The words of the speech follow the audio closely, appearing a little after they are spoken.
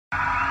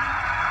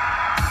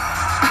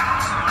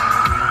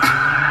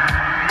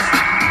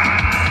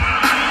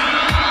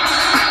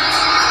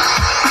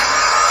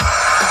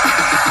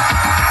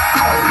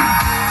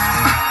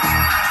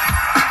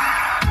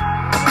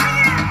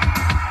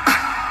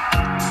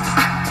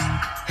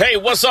Hey,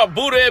 what's up,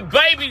 Buddha and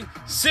baby?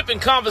 Sipping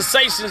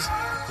Conversations.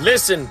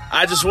 Listen,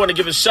 I just want to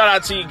give a shout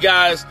out to you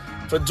guys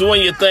for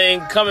doing your thing,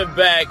 coming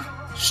back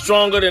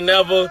stronger than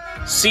ever.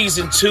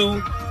 Season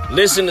 2.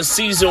 Listen to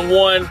Season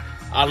 1.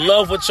 I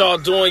love what y'all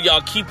doing.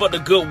 Y'all keep up the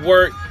good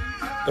work.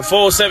 The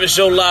 407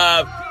 Show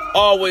Live,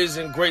 always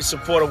in great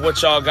support of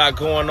what y'all got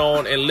going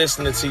on and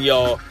listening to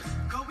y'all.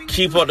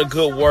 Keep up the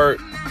good work.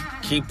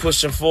 Keep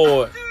pushing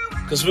forward.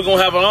 Because we're going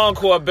to have an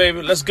encore,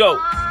 baby. Let's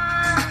go.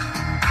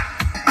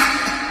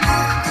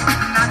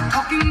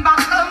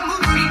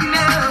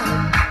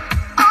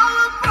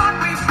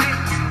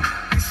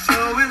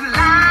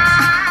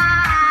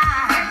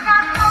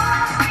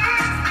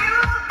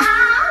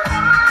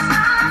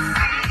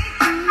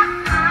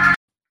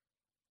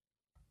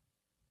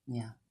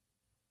 Yeah.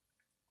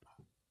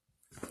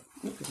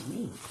 Look at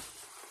me.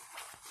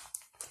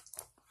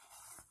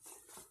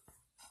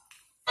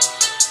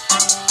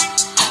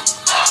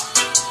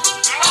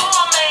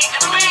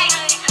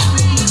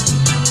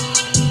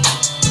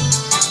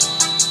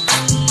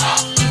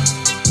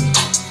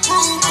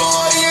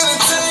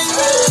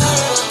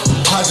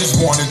 I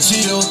just wanna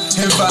chill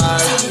and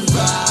vibe.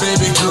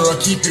 Baby girl,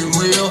 keep it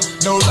real,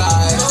 no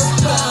lies.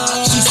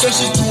 She said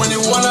she's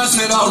 21, I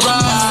said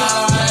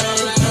alright.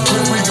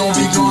 When we gon'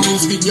 be grown,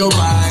 speak your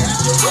mind.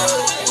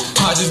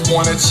 I just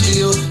wanna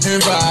chill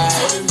and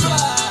vibe.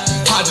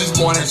 I just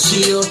wanna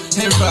chill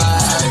and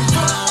vibe.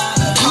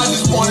 I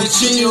just wanna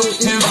chill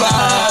and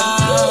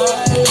vibe.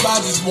 I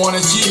just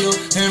wanna chill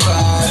and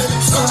vibe.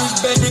 Soon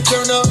as baby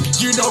turn up,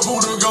 you know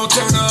Buddha gon'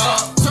 turn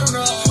up. Turn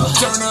up,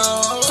 turn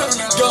up, turn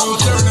up, gon'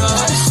 turn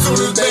up. Soon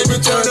as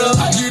baby turn up,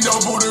 you know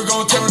Buddha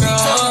gon' turn up.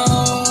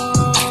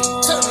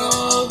 Turn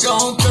up,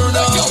 gon' turn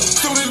up.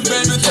 Soon as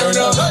baby turn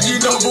up, you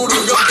know Buddha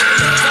gon'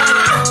 turn up.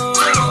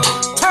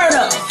 Turn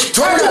up,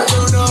 turn up,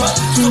 turn up.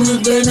 Soon as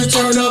baby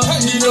turn up,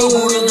 you know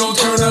Buddha gon'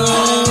 turn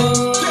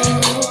up.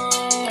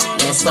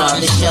 let's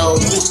start the show.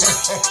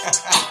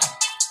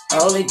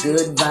 Only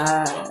good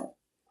vibe.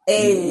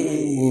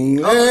 Hey.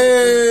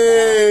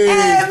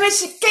 Hey,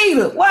 Miss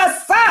Shakita,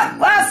 what's up?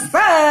 What's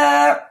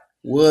up?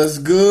 What's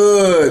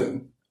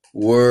good,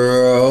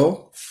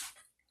 world?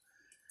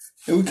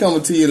 And we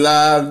coming to you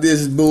live. This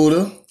is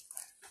Buddha.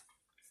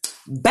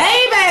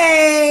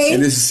 Baby!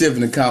 And this is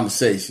Sipping the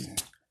Conversation.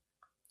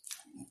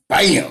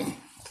 Bam!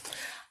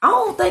 I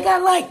don't think I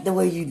like the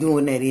way you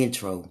doing that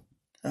intro.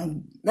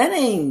 That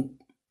ain't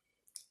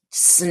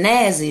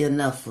snazzy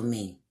enough for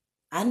me.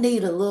 I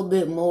need a little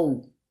bit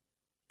more.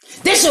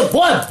 This your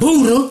boy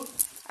Buddha.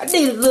 I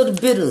need a little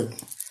bit of,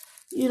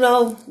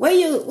 where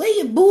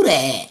your Buddha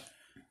at?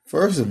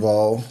 First of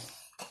all,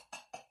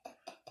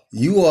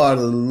 you are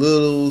the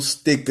little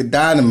stick of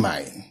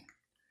dynamite.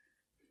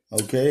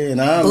 Okay? And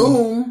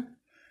Boom.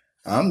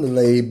 I'm the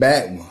laid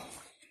back one.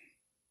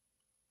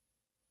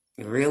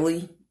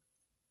 Really?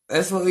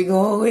 That's what we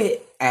going with?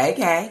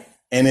 Okay.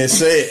 And it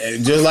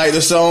said, just like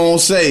the song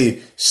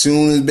say,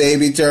 soon as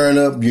baby turn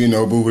up, you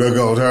know Buddha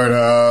gon' turn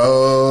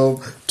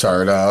up.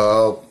 Turn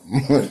up.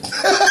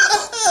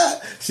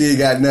 She ain't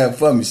got nothing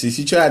for me. See,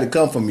 she tried to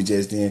come for me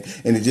just then,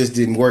 and it just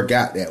didn't work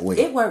out that way.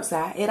 It works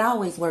out. It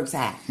always works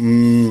out.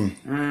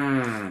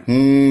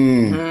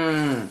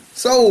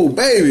 So,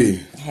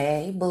 baby.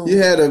 Hey, boo. You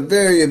had a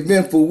very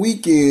eventful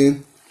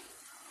weekend.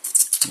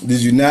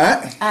 Did you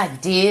not? I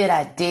did.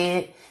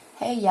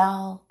 Hey,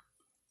 y'all.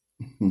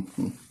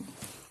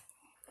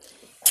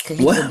 Cause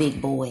he's a big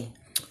boy.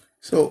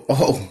 So,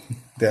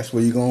 that's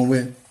where you going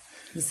with?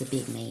 He's a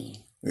big man.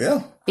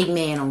 Yeah. Big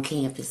man on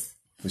campus.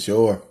 For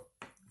sure.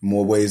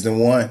 More ways than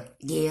one.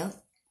 Yeah.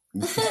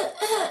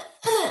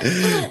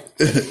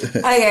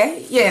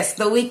 Okay. Yes,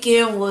 the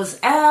weekend was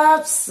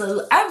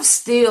absolute. I'm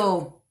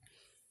still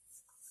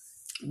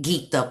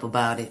geeked up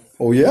about it.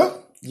 Oh, yeah?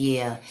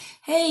 Yeah.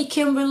 Hey,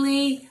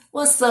 Kimberly.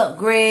 What's up,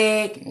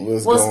 Greg?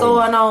 What's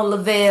going on,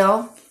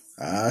 Lavelle?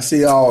 I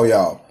see all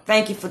y'all.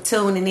 Thank you for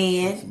tuning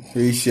in.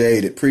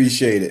 Appreciate it.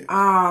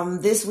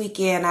 This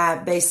weekend I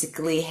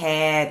basically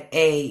had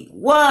a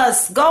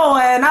What's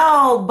Going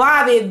On,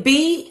 Bobby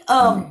B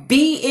of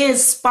B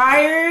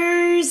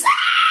Inspires.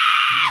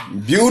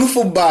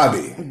 Beautiful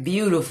Bobby.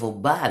 Beautiful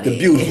Bobby. The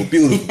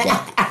beautiful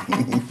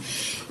Bobby.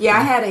 Yeah,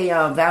 I had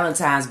a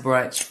Valentine's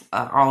brunch,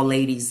 all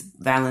ladies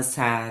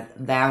Valentine's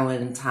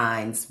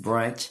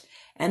brunch.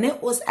 And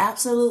it was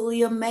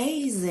absolutely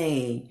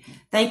amazing.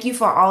 Thank you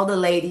for all the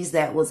ladies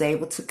that was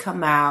able to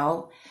come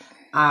out.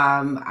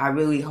 I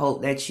really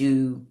hope that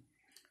you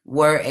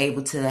were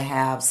able to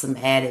have some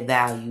added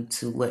value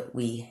to what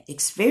we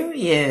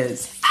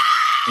experienced.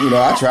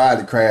 I tried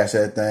to crash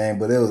that thing,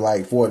 but it was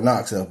like Fort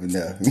Knox up in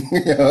there.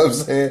 You know what I'm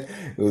saying?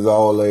 It was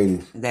all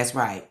ladies. That's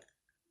right.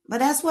 But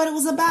that's what it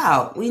was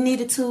about. We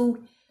needed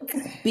to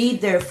be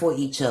there for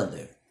each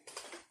other.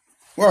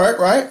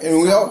 Right.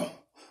 And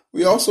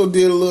we also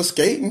did a little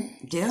skating.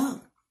 Yeah.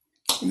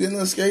 We did a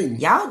little skating.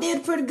 Y'all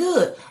did pretty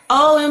good.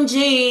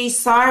 OMG.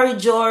 Sorry,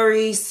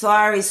 Jory.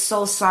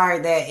 So sorry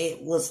that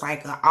it was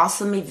like an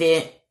awesome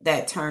event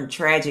that turned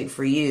tragic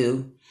for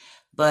you.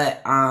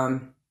 But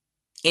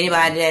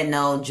anybody that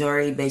know,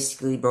 Jory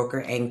basically broke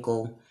her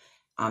ankle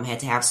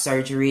had to have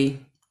surgery,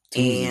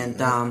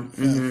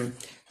 and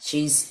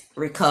she's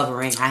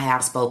recovering. I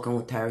have spoken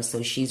with her,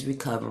 so she's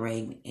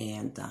recovering,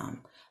 and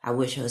I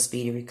wish her a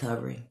speedy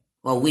recovery.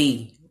 Well,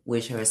 we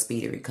wish her a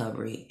speedy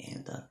recovery,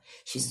 and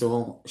she's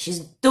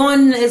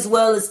doing as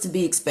well as to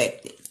be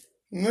expected.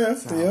 Yeah.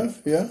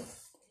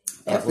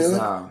 That was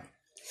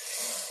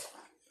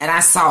and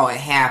I saw it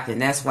happen.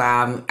 That's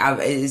why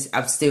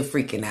I'm still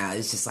freaking out.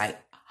 It's just like,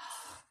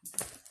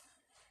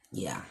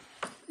 yeah.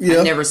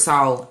 I never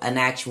saw an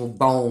actual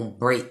bone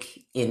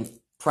break in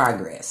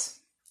progress.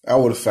 I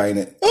would have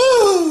fainted.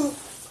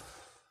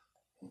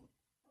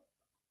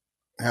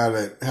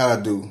 How'd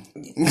I do?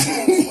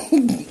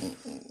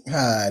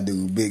 How I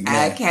do, big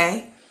man?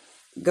 Okay,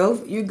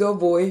 you go,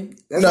 boy.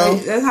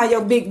 That's how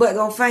your big butt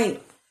gonna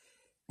faint.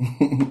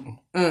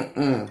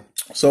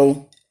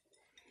 So,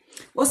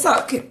 what's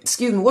up?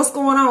 Excuse me. What's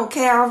going on,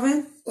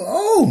 Calvin?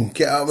 Oh,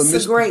 Calvin,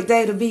 it's a great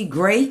day to be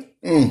great.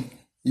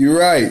 You're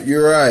right.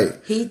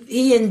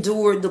 He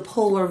endured the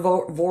polar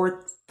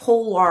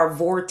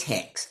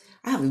vortex.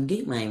 I have to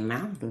get my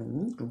mouth.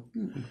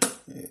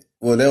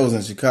 Well, that was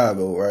in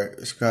Chicago, right?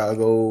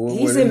 Chicago.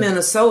 He's in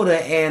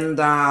Minnesota, and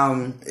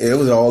it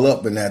was all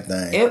up in that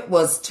thing. It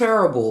was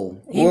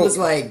terrible. He was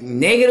like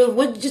negative.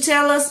 What did you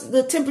tell us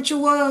the temperature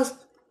was?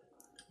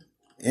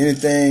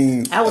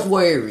 Anything. I was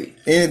worried.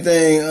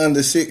 Anything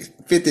under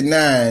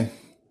 59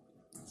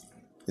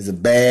 is a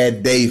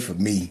bad day for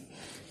me.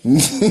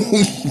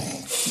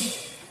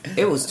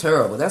 It was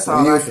terrible. That's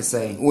all I can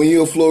say. When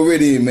you're a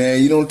Floridian,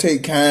 man, you don't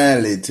take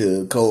kindly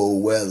to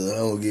cold weather. I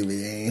don't give a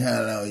damn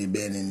how long you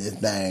been in this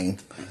thing.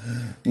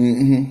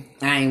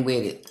 I ain't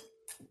with it.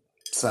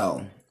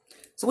 So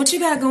what you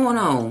got going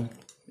on?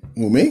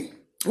 With me?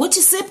 What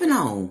you sipping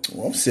on?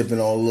 Well, I'm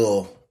sipping on a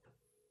little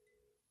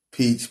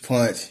peach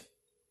punch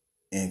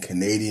and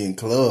Canadian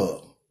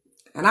Club.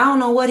 And I don't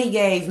know what he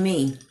gave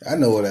me. I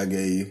know what I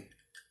gave you.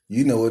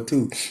 You know it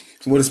too.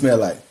 So what it smell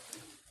like?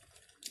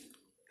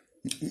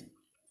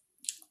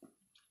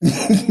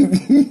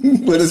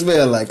 What it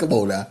smell like? Come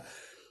on now.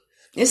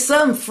 It's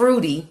something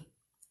fruity,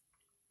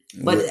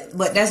 but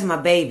that's my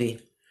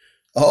baby.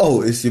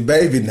 Oh, it's your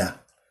baby now.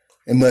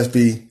 It must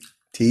be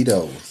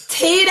Tito's.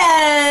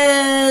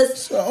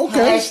 Tito's.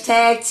 Okay.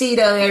 Hashtag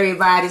Tito,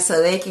 everybody,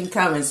 so they can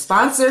come and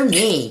sponsor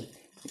me.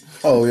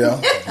 Oh yeah.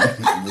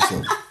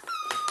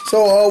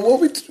 So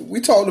what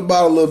we talked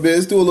about a little bit.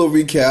 Let's do a little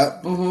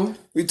recap.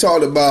 We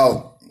talked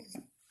about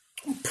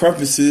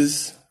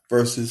preferences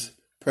versus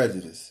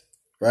prejudice,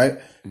 right?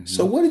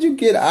 So what did you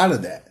get out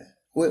of that?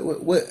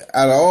 What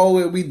out of all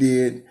that we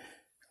did,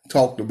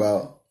 talked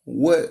about,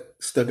 what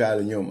stuck out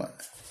in your mind?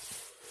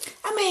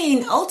 I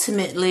mean,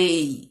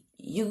 ultimately,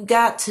 you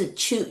got to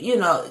choose,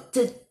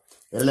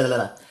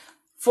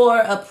 for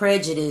a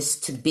prejudice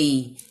to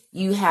be,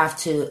 you have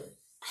to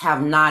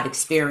have not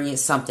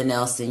experienced something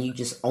else and you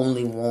just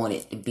only want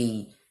it to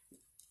be,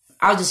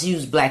 I'll just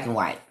use black and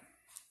white.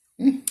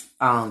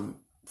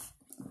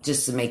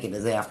 Just to make an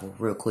example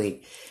real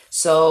quick.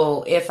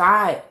 So if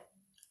I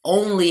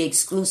only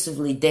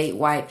exclusively date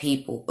black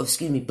people,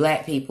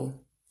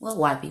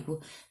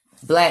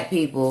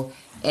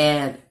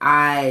 and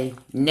I'm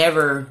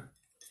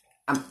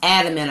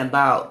adamant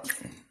about,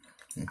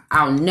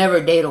 I'll never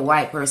date a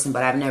white person,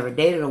 but I've never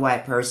dated a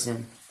white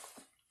person,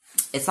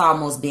 it's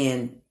almost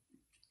being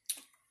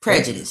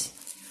prejudice.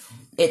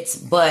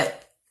 It's a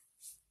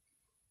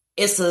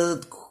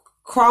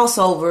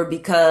crossover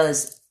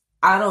because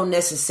I don't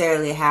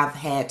necessarily have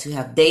had to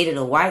have dated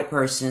a white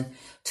person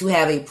to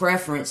have a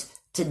preference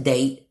to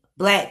date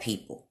black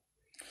people.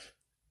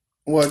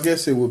 Well, I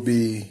guess it would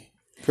be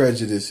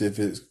prejudice if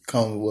it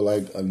comes with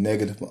like a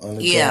negative undertone.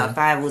 Yeah, if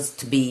I was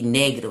to be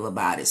negative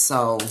about it.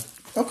 So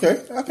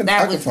okay, I can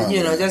find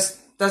that.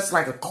 That's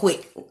like a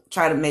quick,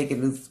 try to make it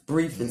as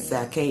brief as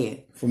I can.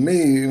 For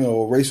me,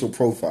 racial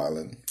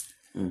profiling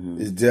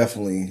is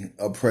definitely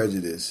a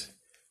prejudice.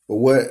 But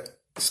what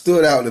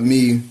stood out to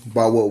me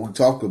by what we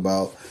talked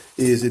about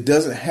is it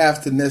doesn't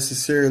have to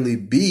necessarily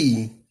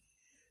be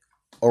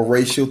a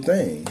racial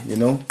thing,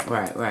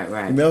 Right.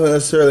 It doesn't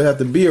necessarily have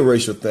to be a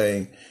racial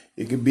thing.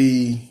 It could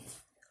be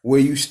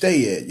where you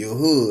stay at, your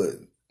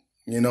hood,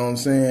 you know what I'm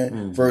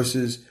saying?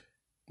 Versus,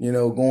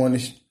 going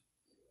to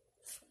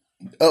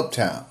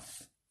uptown.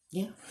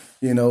 Yeah.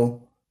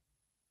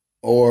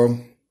 Or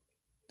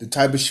the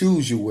type of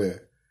shoes you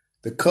wear,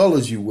 the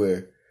colors you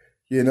wear,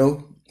 It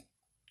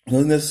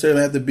doesn't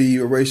necessarily have to be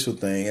a racial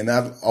thing. And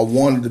I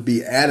wanted to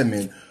be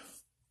adamant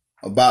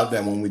about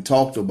that when we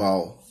talked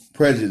about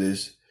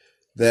prejudice,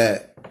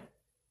 that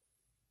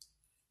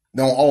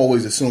don't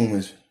always assume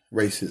it's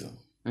racism.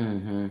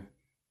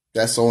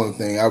 That's the only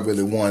thing I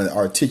really wanted to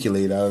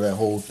articulate out of that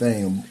whole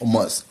thing,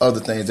 amongst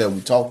other things that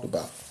we talked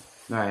about.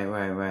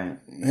 Right.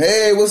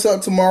 Hey, what's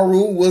up,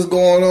 Tamaru? What's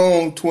going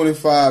on,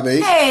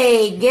 25H?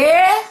 Hey,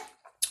 girl.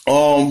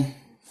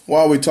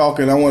 While we're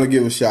talking, I want to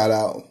give a shout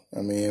out.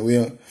 I mean,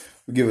 we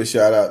give a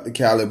shout out to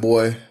Cali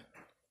Boy,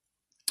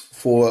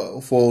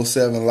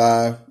 407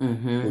 Live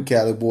with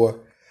Cali Boy.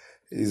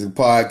 He's a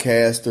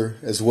podcaster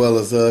as well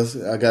as us.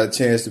 I got a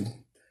chance to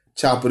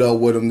chop it up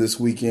with him this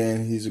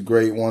weekend. He's a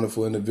great,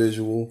 wonderful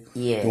individual.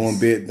 Yes. Doing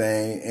big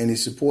thing. And he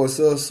supports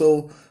us.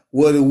 So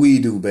what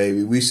do,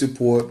 baby? We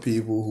support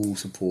people who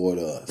support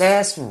us.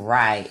 That's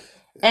right.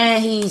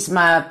 And he's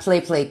my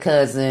play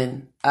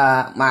cousin.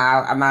 I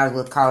might as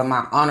well call him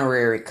my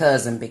honorary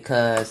cousin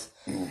because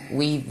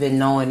we've been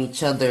knowing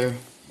each other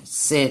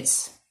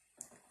since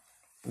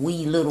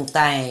wee little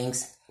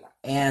things.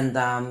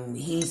 And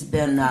he's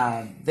been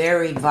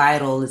very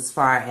vital as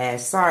far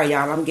as, sorry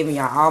y'all, I'm giving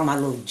y'all all my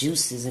little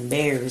juices and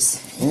berries.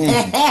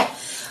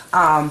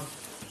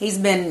 He's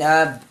been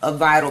a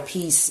vital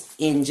piece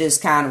in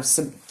just kind of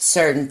some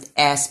certain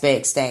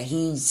aspects that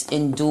he's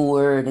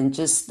endured and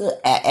just the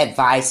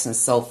advice and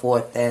so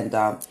forth. And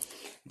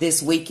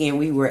this weekend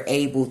we were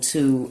able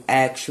to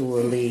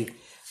actually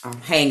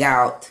hang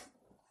out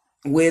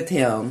with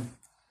him.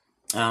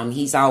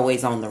 He's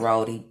always on the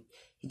road. He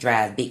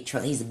drives big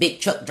truck. He's a big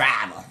truck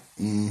driver.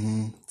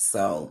 Mm-hmm.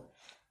 So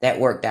that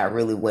worked out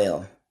really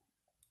well.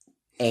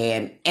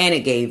 And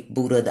it gave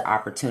Buddha the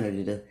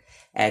opportunity to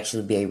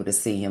actually be able to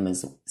see him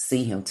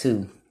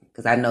too.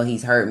 Because I know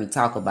he's heard me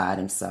talk about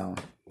him. So,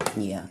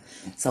 yeah.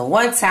 So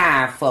one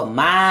time for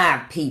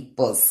my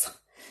people's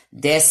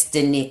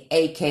Destiny,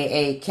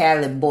 a.k.a.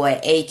 Cali Boy,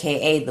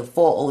 a.k.a. the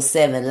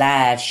 407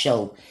 Live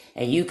Show.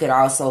 And you could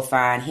also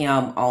find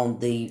him on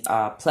the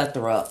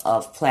plethora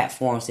of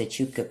platforms that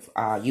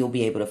you'll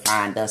be able to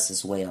find us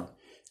as well.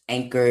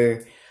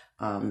 Anchor,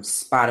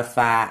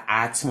 Spotify,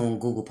 iTunes,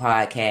 Google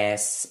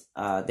Podcasts,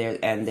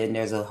 and then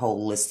there's a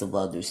whole list of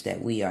others that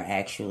we are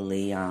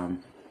actually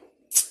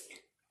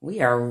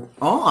we are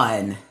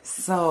on.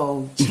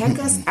 So check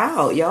us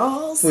out,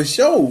 y'all. For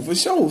sure.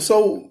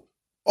 So,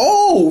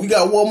 we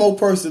got one more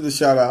person to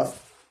shout out.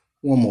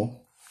 One more.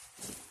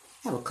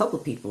 I have a couple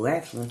of people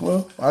actually.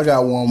 Well, I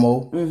got one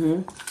more.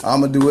 Mm-hmm.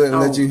 I'm gonna do it and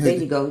let you hit. There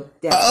you go.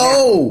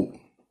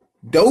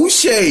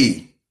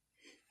 Doche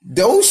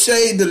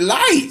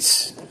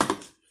Delights.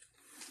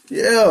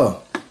 Yeah,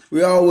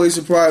 we always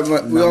surprise.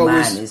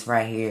 Mine is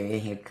right here in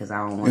here because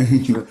I don't want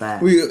to trip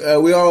out.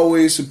 we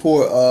always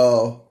support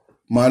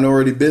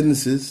minority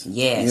businesses.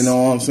 Yes, you know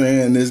what I'm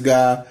saying. This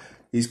guy,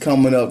 he's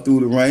coming up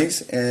through the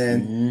ranks,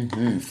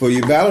 and for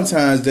your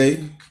Valentine's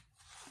Day,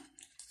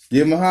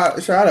 give him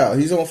a shout out.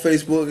 He's on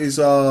Facebook. It's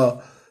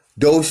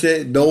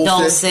Doche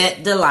Delights.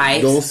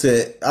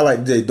 Doche. I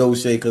like to say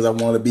Doche because I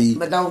want to be.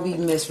 But don't be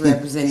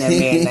misrepresenting that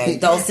man's name.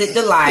 Doche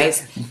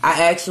Delights.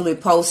 I actually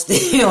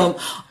posted him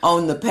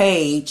on the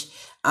page.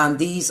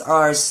 These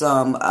are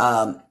some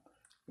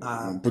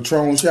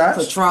Patron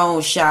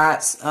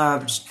shots.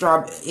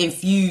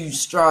 Infused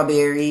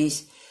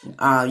strawberries.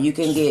 You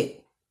can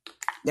get.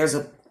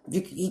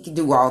 He can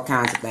do all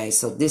kinds of things.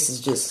 So this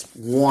is just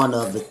one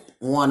of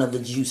the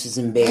juices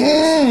and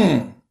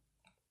berries.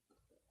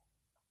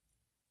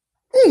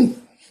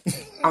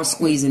 I'm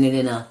squeezing it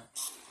in and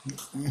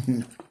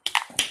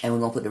we're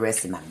gonna put the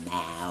rest in my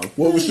mouth.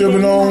 What we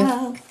sipping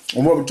on?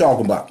 And what we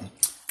talking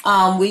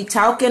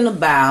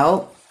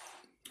about?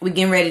 We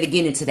getting ready to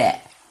get into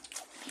that.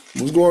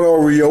 What's going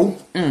on, Rio?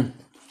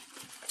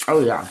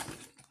 Oh yeah.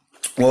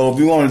 Well, if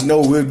you want to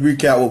know, we'll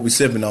recap what we're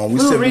sipping on.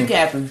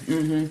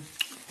 Recapping.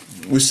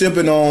 We're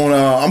sipping on.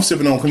 I'm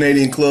sipping on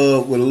Canadian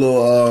Club with a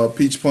little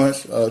peach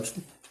punch.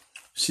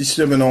 She's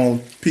sipping on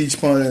peach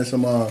punch and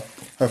some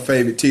her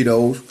favorite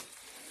Tito's.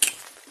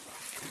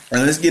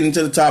 And let's get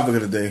into the topic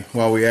of the day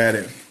while we're at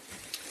it.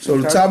 So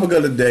the topic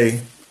of the day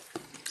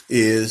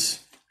is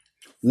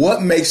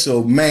what makes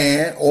a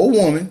man or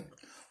woman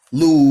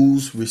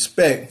lose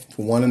respect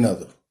for one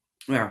another.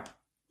 Yeah.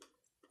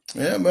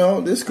 Yeah,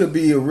 well, this could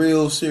be a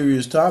real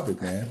serious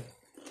topic, man.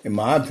 In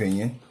my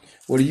opinion.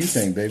 What do you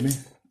think, baby?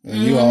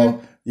 And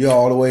you're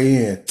all the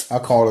way in. I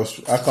call her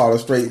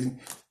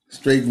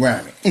straight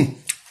grimy.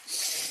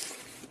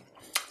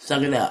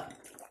 Suck it up.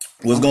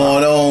 What's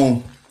going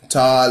on,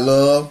 Todd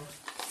Love?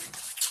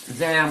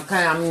 Damn,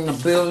 I'm in the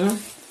building.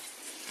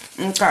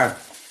 Okay.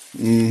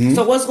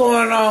 So what's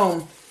going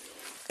on?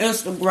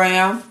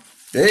 Instagram.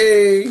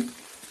 Hey.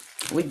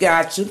 We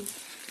got you.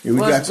 Yeah,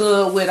 what's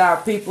good with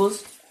our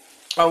peoples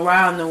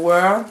around the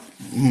world?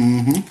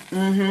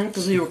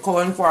 Because we're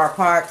recording for our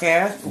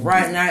podcast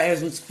right now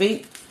as we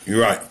speak.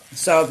 You're right.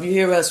 So if you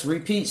hear us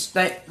repeat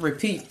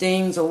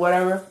things or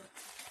whatever,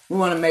 we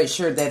want to make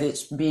sure that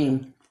it's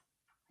being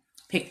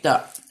picked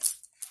up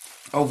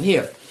over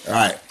here. All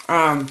right.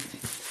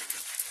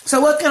 So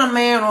what can a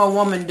man or a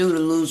woman do to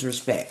lose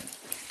respect?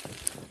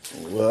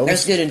 Well,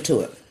 let's get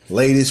into it.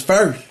 Ladies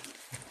first.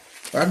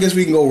 I guess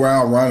we can go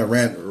round and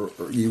rant.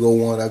 You go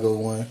one, I go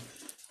one.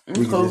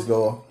 We can just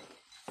go.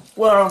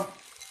 Well,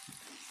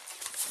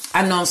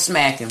 I know I'm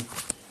smacking.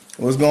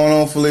 What's going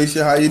on,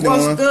 Felicia? How you doing?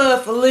 What's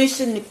good,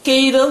 Felicia,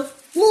 Nikita?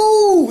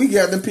 Woo! We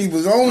got the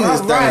peoples on this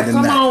thing tonight.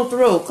 Come on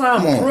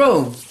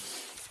through.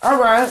 All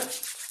right.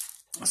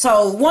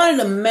 So one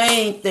of the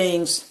main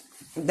things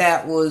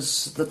that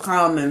was the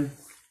common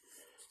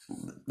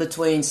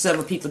between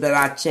several people that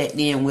I checked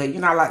in with,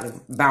 I like to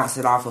bounce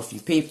it off a few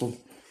people.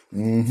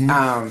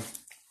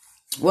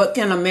 What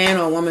can a man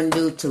or a woman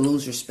do to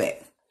lose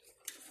respect?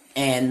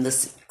 And the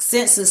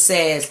census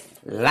says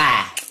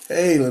lie.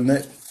 Hey,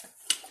 Lynette.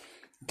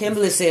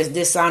 Kimberly says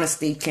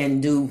dishonesty can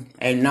do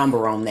a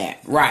number on that.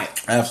 Right.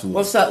 Absolutely.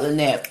 What's up,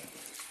 Lynette?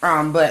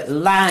 But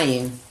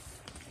lying,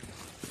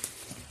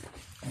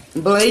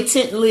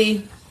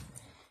 blatantly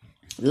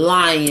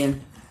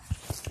lying,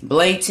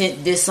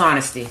 blatant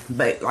dishonesty.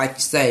 But like you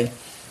say,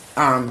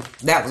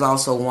 that was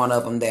also one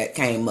of them that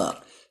came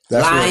up.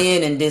 That's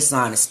lying and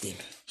dishonesty.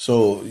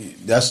 So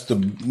that's the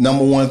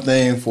number one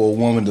thing for a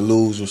woman to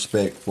lose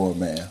respect for a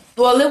man.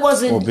 Well, it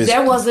wasn't.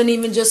 That wasn't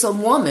even just a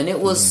woman. It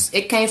was.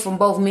 It came from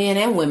both men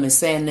and women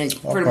saying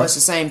that pretty much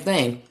the same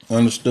thing.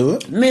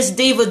 Understood. Miss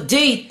Diva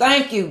D,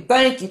 thank you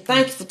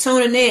for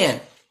tuning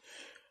in.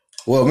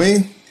 Well,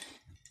 me.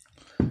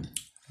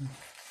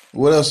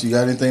 What else? You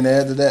got anything to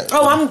add to that?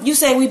 Oh, you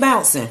say we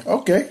bouncing.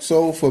 Okay,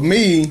 so for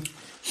me,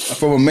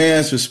 from a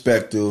man's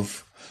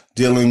perspective,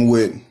 dealing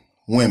with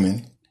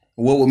women,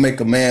 what would make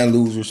a man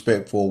lose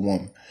respect for a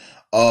woman?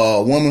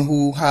 A woman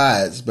who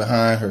hides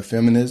behind her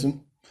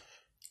feminism,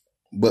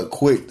 but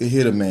quick to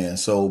hit a man.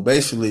 So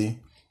basically,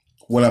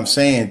 what I'm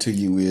saying to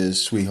you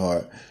is,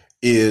 sweetheart,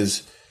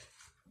 is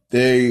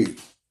they'll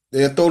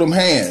throw them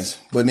hands,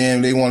 but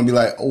then they want to be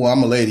like, oh,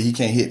 I'm a lady, he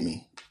can't hit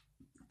me.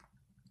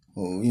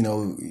 Well, you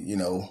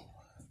know,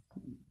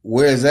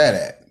 where is that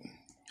at?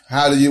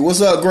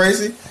 What's up,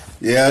 Gracie?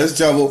 Yeah, let's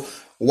jumble.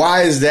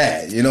 Why is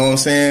that? You know what I'm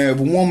saying? If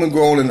a woman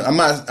growing, I'm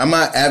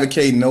not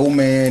advocating no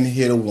man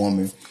hit a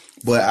woman,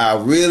 but I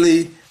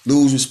really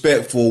lose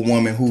respect for a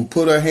woman who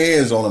put her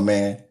hands on a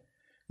man,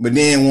 but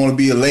then want to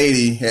be a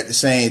lady at the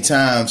same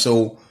time.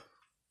 So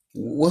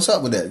what's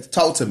up with that?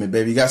 Talk to me,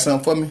 baby. You got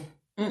something for me?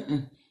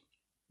 Mm-mm.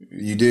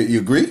 You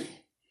agree?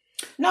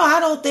 No,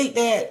 I don't think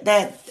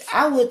that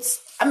I would.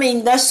 I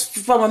mean, that's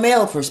from a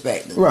male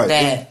perspective. Right.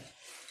 That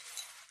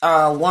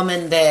a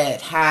woman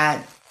that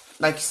hide,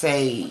 like you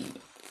say,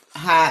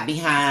 hide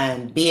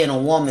behind being a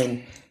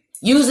woman,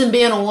 using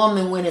being a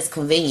woman when it's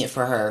convenient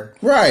for her.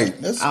 Right.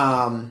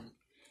 I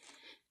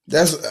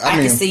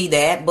can see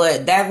that,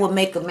 but that would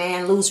make a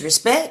man lose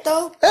respect,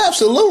 though.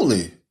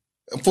 Absolutely.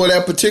 For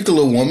that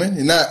particular woman,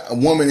 and not a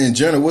woman in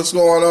general. What's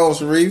going on,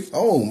 Sharif?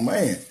 Oh,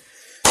 man.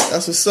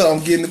 That's what's up.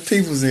 I'm getting the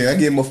peoples in. I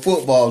get my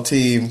football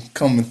team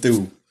coming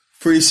through.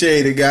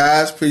 Appreciate it,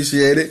 guys.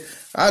 Appreciate it.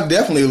 I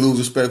definitely lose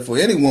respect for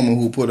any woman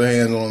who put her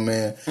hands on a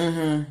man.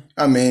 Mm-hmm.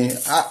 I mean,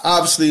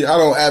 obviously, I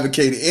don't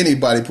advocate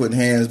anybody putting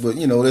hands, but,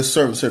 there's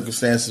certain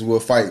circumstances where a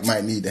fight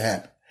might need to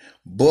happen.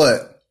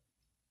 But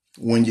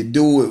when you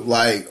do it,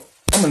 like,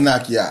 I'm going to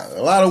knock you out.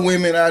 A lot of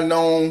women I've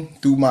known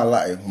through my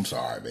life, I'm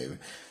sorry, baby,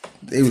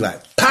 they be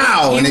like,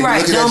 pow! You're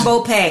right,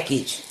 jumbo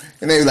package.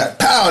 And they be like,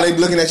 pow! They be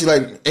looking at you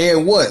like,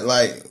 and what?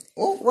 Like,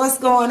 what's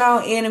going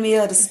on, enemy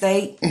of the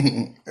state?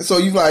 So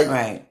you like,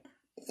 right.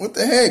 What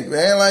the heck,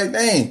 man? Like,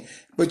 dang.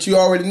 But you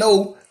already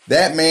know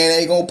that man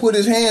ain't going to put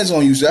his hands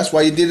on you. So that's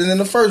why you did it in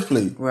the first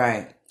place.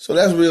 Right. So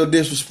that's real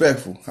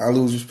disrespectful. I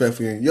lose respect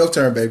for you. Your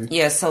turn, baby.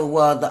 Yeah, so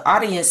the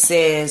audience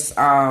says,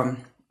 I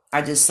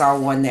just saw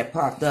one that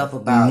popped up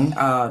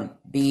about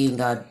being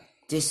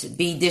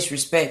be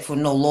disrespectful,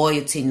 no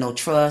loyalty, no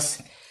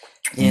trust.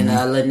 And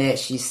Lynette,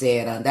 she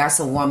said, that's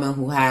a woman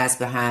who hides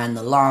behind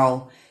the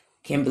law.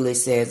 Kimberly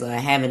says,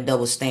 having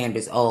double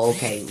standards. Oh,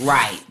 okay.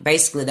 Right.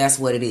 Basically, that's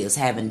what it is.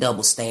 Having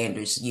double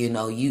standards. You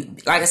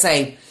like I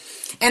say,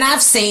 and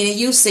I've seen it.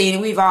 You've seen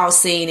it. We've all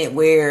seen it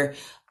where,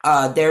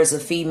 there's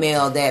a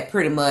female that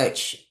pretty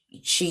much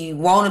she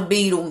want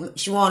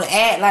to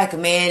act like a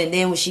man. And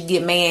then when she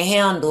get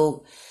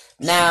manhandled,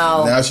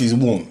 now she's a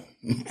woman.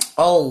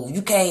 Oh,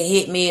 you can't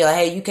hit me, or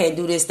hey, you can't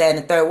do this, that,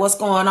 and the third. What's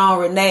going on,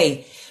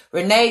 Renee?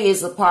 Renee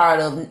is a part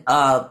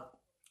of,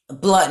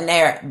 Blunt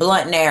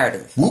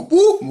Narrative. Whoop,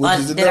 whoop.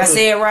 Did I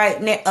say it right?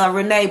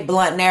 Renee,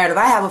 Blunt Narrative.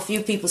 I have a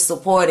few people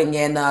supporting,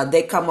 and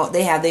they come up.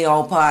 They have their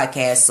own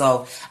podcast,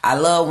 so I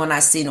love when I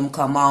see them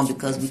come on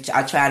because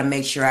I try to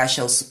make sure I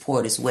show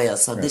support as well.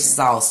 So this is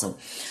awesome.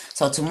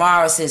 So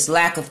tomorrow says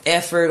lack of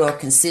effort or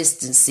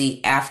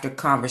consistency after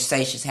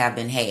conversations have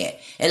been had.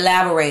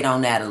 Elaborate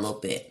on that a little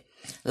bit.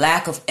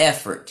 Lack of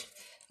effort.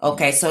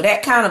 Okay, so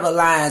that kind of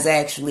aligns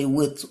actually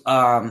with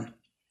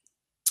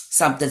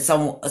something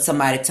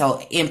somebody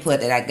told input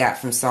that I got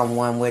from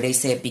someone where they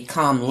said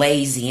become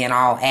lazy in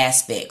all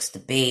aspects, the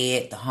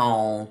bed, the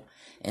home,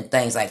 and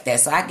things like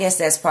that. So I guess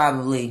that's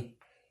probably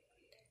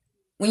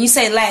when you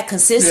say lack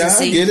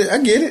consistency. Yeah, I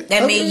get it.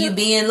 That means you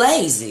being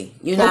lazy.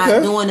 You're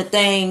not doing the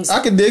things.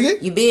 I can dig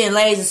it. You're being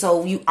lazy,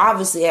 so you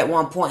obviously at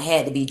one point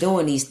had to be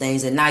doing these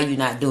things, and now you're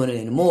not doing it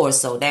anymore.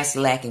 So that's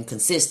lacking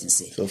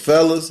consistency. So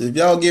fellas, if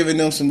y'all giving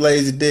them some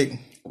lazy dick,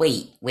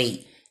 wait.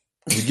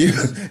 If you're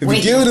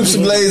giving them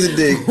some lazy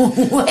dick,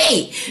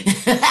 wait.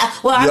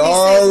 Well, you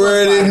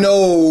already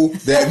know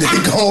that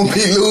they're gonna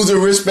be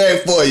losing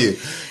respect for you.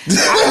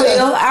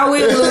 I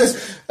will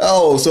lose.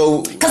 Oh,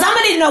 so because I'm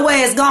gonna need to know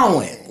where it's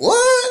going.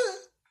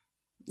 What?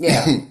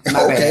 Yeah.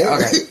 Okay.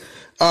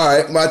 All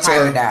right, my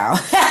turn. Down.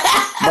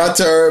 my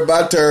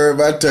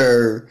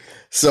turn.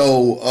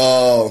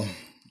 So,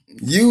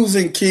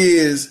 using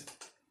kids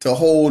to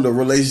hold a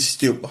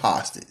relationship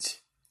hostage.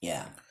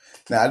 Yeah.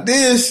 Now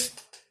this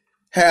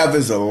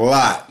happens a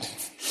lot.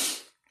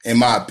 in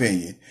my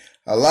opinion.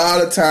 A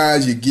lot of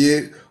times we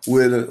get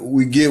with a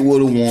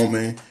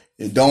woman,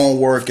 it don't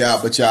work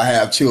out, but y'all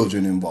have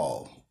children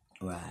involved.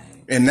 Right.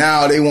 And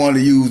now they want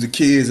to use the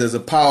kids as a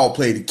power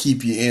play to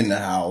keep you in the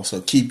house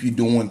or keep you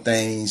doing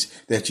things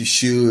that you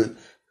should,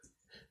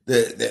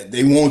 that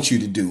they want you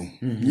to do.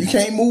 Mm-hmm. You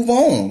can't move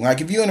on.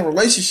 Like if you're in a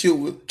relationship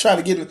with,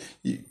 trying to get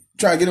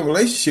a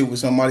relationship with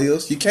somebody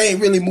else, you can't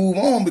really move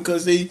on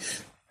because they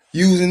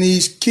using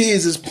these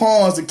kids as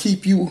pawns to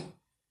keep you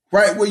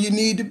right where you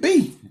need to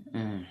be.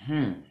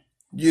 Mm-hmm.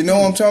 You know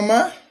what I'm talking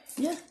about?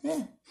 Yeah.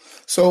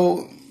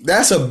 So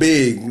that's a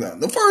big.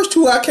 The first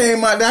two I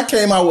came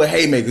out with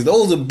haymakers.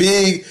 Those are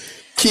big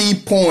key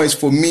points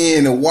for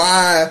men and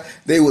why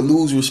they would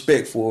lose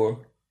respect for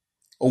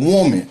a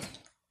woman.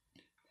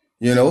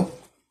 You know.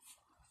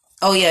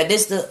 Oh yeah,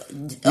 this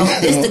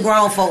the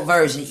grown folk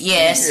version.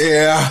 Yes.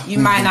 Yeah. You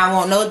might not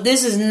want no.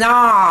 This is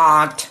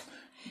not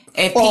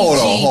a PG,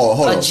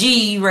 hold on. a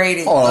G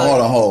rated.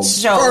 Hold on.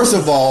 Show.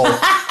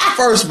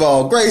 First of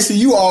all, Gracie,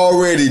 you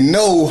already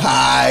know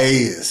how it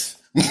is.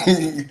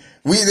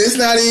 It's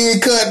not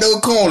even cut no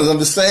corners. I'm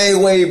the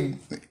same way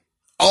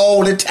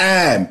all the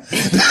time.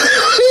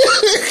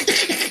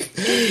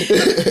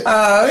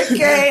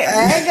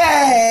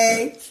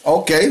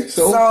 Okay.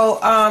 So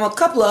a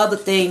couple of other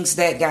things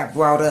that got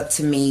brought up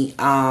to me.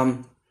 A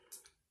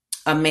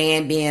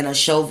man being a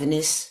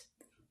chauvinist.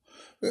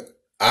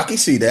 I can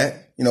see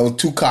that. You know,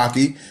 too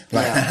cocky.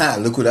 Like,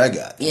 look what I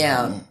got.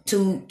 Yeah,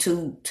 too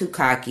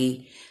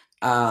cocky.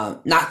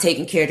 Not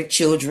taking care of the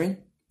children.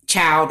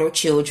 Child or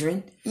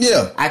children.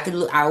 Yeah. I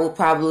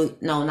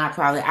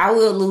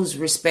will lose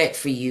respect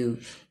for you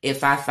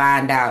if I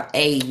find out,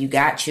 A, you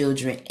got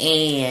children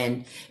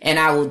and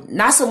I will,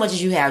 not so much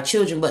as you have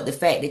children, but the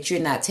fact that you're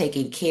not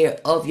taking care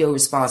of your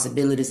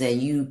responsibilities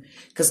and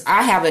because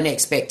I have an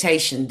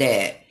expectation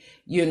that,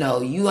 you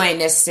ain't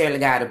necessarily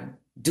got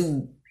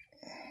to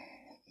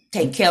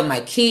take care of my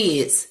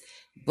kids,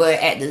 but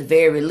at the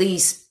very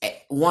least,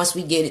 once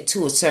we get it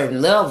to a certain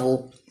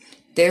level,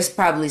 there's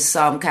probably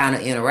some kind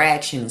of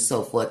interaction and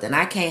so forth. And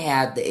I can't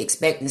have the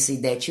expectancy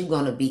that you're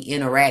going to be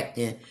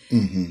interacting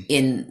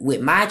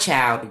with my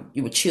child,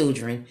 your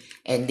children,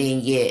 and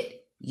then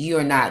yet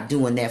you're not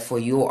doing that for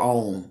your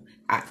own.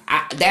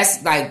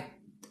 That's like,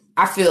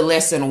 I feel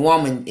less than a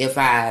woman if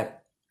I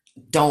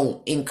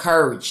don't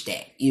encourage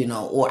that,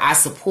 or I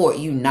support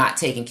you not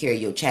taking care of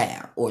your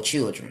child or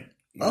children.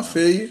 I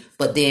feel you.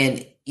 But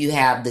then you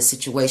have the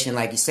situation,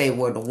 like you say,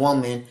 where the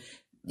woman,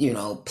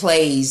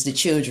 plays the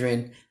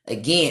children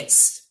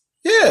against,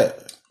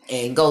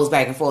 and goes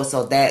back and forth.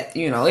 So that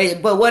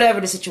but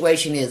whatever the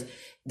situation is,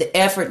 the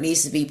effort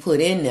needs to be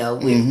put in there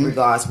with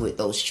regards with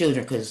those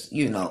children, because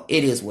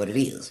it is what it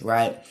is,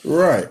 right?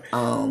 What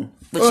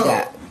you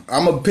got?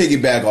 I'm gonna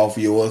piggyback off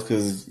of yours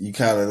because you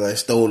kind of like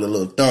stole a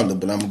little thunder,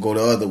 but I'm gonna go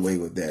the other way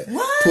with that.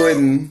 What?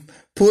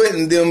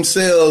 Putting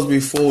themselves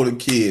before the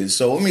kids.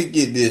 So let me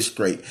get this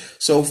straight.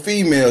 So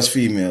females.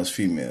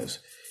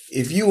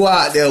 If you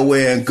out there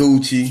wearing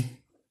Gucci,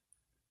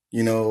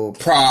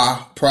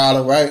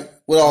 Prada, right?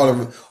 With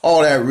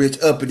all that rich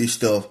uppity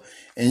stuff,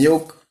 and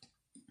your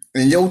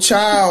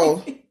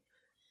child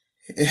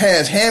it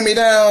has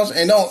hand-me-downs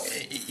and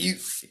you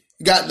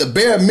got the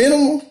bare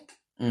minimum,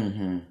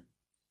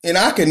 and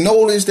I can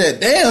notice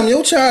that, damn,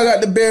 your child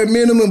got the bare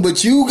minimum,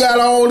 but you got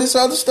all this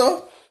other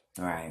stuff.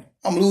 Right.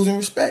 I'm losing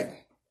respect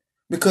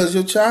because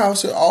your child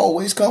should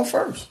always come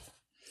first.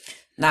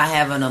 Not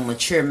having a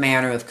mature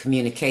manner of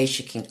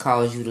communication can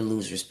cause you to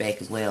lose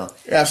respect as well.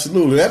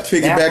 Absolutely. That's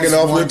piggybacking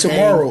off what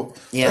Tomorrow.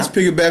 Yeah. Let's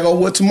piggyback off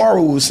what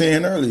Tomorrow was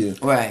saying earlier.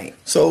 Right.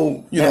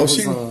 So, that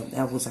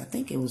was I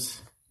think it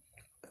was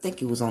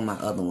on my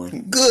other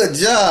one. Good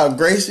job,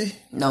 Gracie.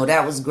 No,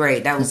 that was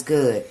great. That was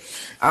good.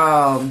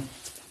 A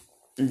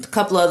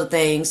couple other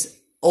things.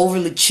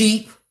 Overly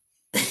cheap.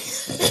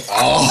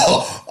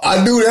 Oh,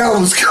 I knew that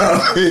was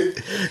coming.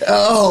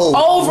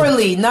 Oh,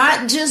 overly,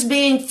 not just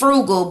being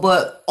frugal,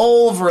 but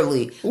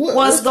overly.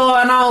 What's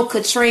going on,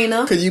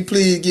 Katrina? Could you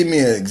please give me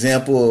an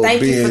example of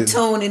Thank you for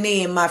tuning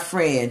in, my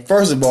friend.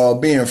 First of all,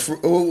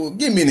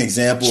 give me an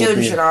example.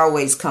 Children should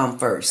always come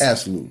first.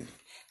 Absolutely.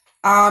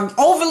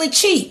 Overly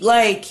cheap,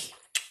 like,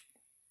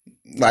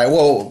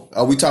 whoa,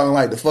 are we talking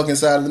like the fucking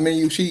side of the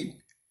menu cheap?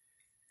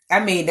 I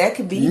mean, that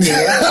could be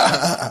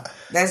there.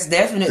 That's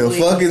definitely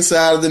the fucking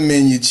side of the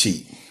menu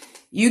cheap.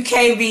 You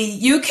can't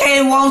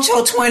want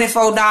your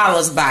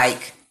 $24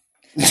 bike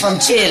from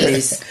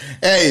Chili's.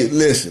 Hey,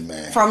 listen,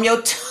 man. From your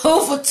 2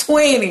 for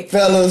 $20.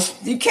 Fellas.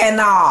 You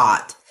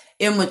cannot.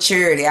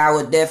 Immaturity, I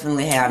would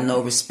definitely have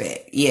no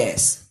respect.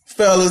 Yes.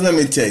 Fellas, let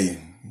me tell you.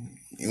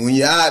 When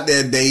you're out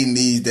there dating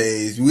these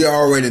days, we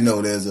already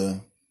know there's a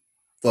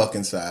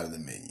fucking side of the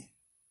menu.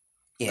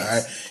 Yes. All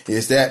right?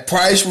 It's that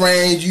price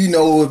range,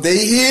 if they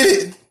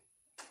hit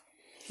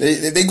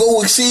it, they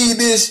go exceed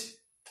this.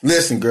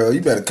 Listen, girl,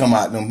 you better come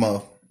out them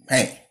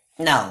hand.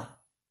 No.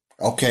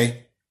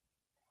 Okay.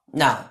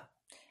 No.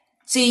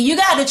 See, you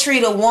got to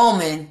treat a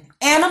woman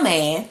and a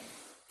man.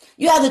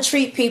 You have to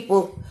treat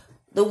people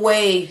the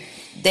way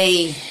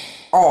they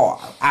are,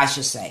 I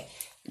should say.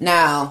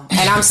 Now,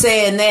 and I'm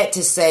saying that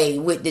to say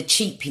with the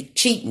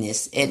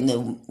cheapness and the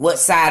what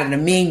side of the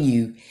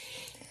menu,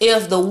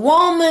 if the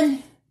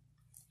woman,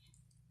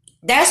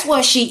 that's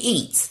what she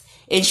eats,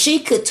 and she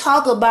could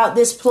talk about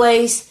this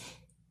place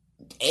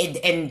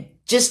and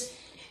just,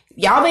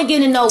 y'all been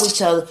getting to know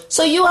each other,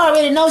 so you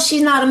already know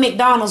she's not a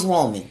McDonald's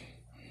woman.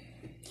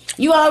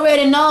 You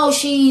already know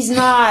she's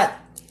not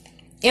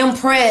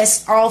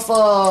impressed off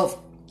of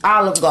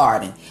Olive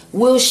Garden.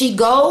 Will she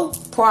go?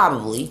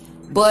 Probably,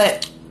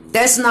 but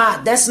that's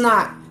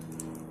not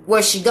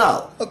where she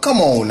go. Oh,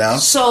 come on now.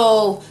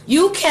 So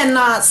you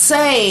cannot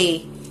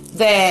say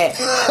that.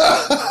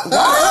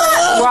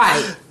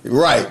 What?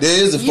 Right.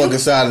 There is a fucking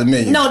side of the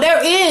menu. No,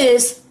 there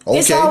is. Okay.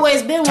 It's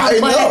always been one.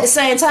 Tighten but up. At the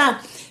same time,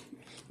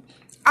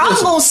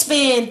 I'm going to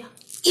spend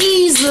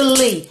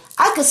easily.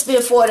 I could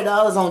spend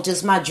 $40 on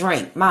just my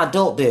drink, my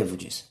adult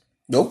beverages.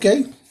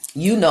 Okay.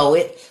 You know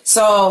it.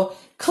 So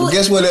well,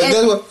 guess what?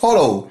 Hold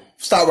on.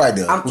 Stop right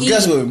there. Well,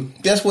 guess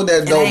what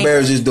that adult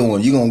beverage is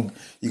doing? You're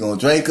gonna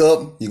drink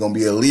up. You're gonna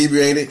be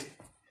alleviated.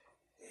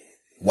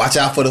 Watch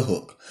out for the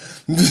hook.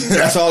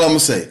 That's all I'm gonna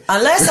say.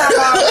 Unless I've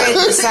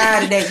already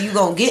decided that you're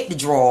gonna get the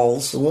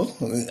draws. Well,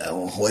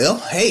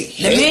 hey.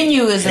 The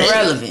menu is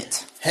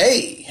irrelevant.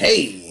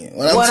 Hey.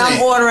 What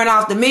I'm ordering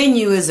off the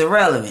menu is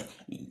irrelevant.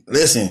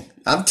 Listen,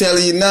 I'm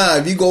telling you now,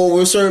 if you go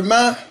over a certain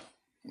amount,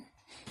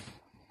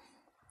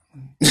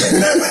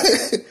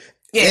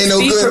 yes, no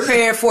be good.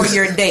 Prepared for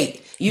your date.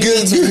 You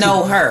need to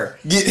know her.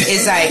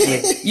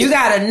 Exactly. You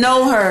gotta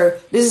know her.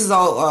 This is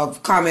all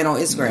comment on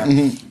Instagram.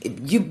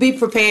 Mm-hmm. You be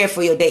prepared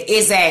for your date.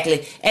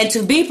 Exactly. And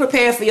to be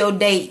prepared for your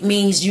date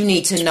means you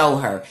need to know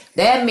her.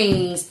 That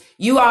means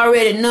you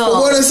already know.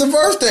 But what is the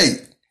first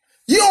date?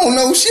 You don't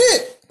know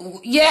shit.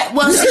 Yeah,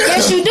 well,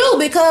 yes you do,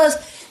 because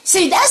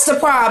see, that's the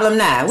problem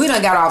now. We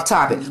done got off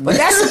topic, but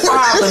that's the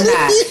problem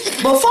now.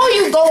 Before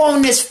you go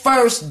on this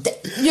first date,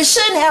 you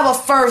shouldn't have a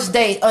first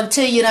date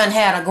until you done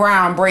had a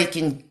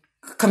groundbreaking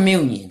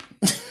communion.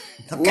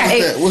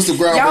 Okay? What's the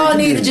groundbreaking Y'all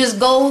need communion? to just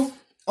go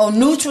on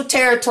neutral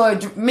territory,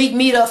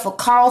 meet up for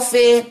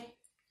coffee,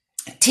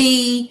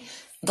 tea,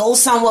 go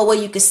somewhere where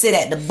you can sit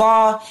at the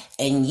bar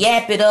and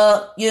yap it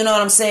up. You know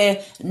what I'm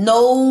saying?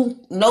 No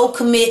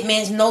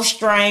commitments, no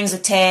strings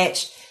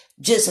attached.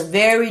 Just a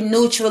very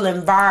neutral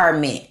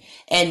environment.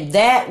 And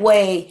that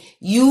way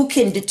you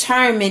can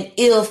determine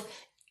if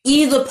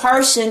either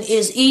person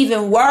is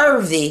even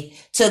worthy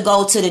to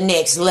go to the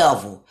next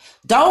level.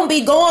 Don't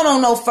be going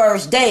on no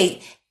first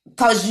date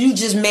because you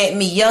just met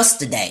me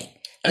yesterday.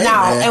 Hey,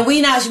 now, man. And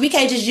we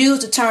can't just use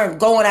the term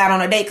going out on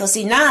a date, because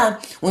see, now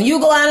when you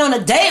go out on a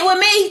date with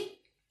me,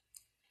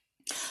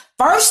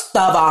 first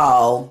of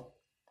all,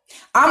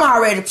 I'm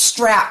already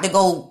strapped to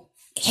go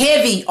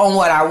heavy on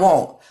what I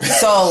want.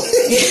 So,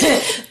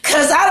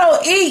 because I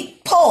don't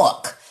eat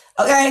pork,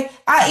 okay?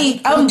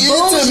 I'm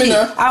bougie.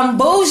 I'm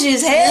bougie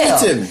as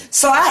hell.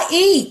 So I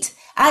eat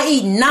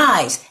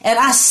nice, and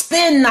I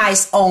spend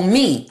nice on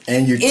me.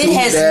 And you toot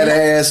that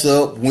ass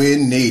up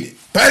when needed.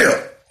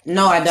 Bam!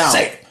 No, I don't.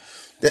 Say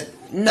it.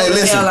 No,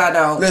 hey, hell I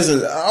don't.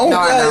 Listen, I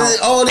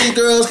don't. All these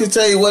girls can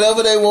tell you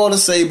whatever they want to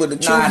say, but the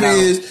truth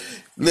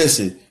is,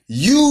 listen,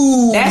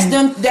 you. That's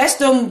them.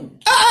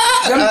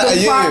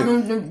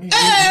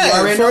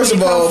 First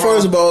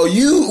of all,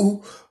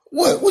 you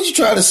what you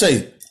trying to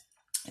say?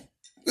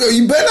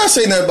 You better not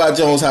say nothing about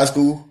Jones High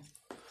School.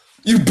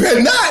 You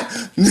better not.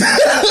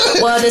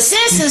 Well, the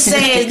census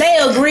says they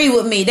agree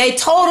with me. They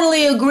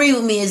totally agree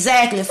with me.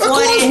 Exactly.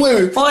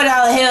 $40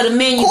 hell the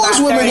menu. Of course,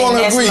 women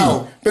gonna agree,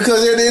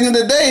 because at the end of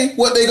the day,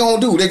 what they gonna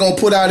do? They gonna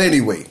put out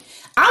anyway.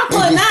 I'm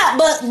putting out,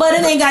 but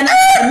it ain't got nothing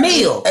to the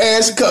meal.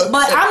 Ass cut.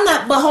 But I'm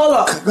not. But hold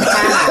on.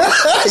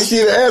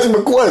 She asked me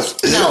a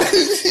question. No,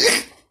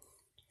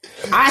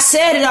 I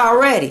said it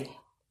already.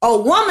 A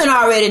woman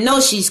already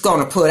knows she's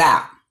gonna put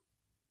out.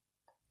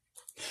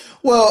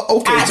 Well,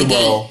 okay, out the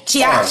gate.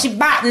 She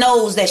about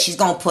knows that she's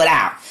gonna put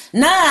out.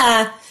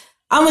 Nah,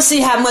 I'm gonna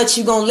see how much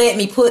you gonna let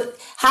me put.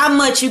 How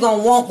much you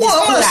gonna want this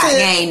put-out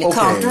game to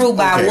come through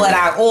by what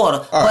I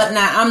order. But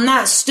now, I'm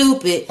not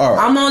stupid.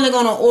 I'm only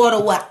gonna order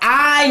what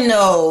I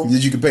know that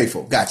you can pay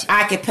for. Gotcha.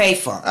 I can pay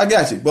for. I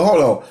got you. But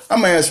hold on. I'm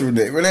gonna answer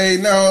Renee. Renee,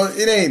 no,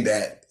 it ain't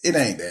that. It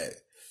ain't that.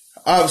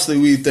 Obviously,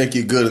 we think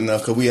you're good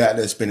enough because we out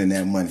there spending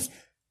that money.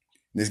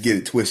 Let's get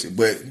it twisted.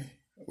 But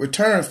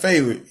return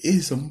favor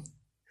is some.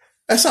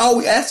 That's all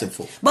we asking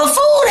for. But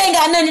food ain't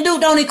got nothing to do.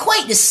 Don't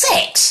equate to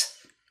sex.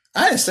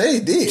 I didn't say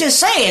it did. Just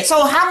say it.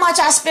 So how much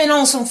I spend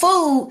on some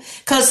food?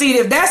 Because see,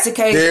 if that's the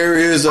case,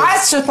 I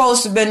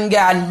supposed to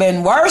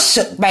been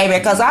worshipped, baby,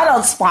 because I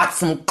done spot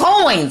some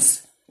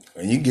coins.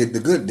 And you get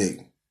the good dick.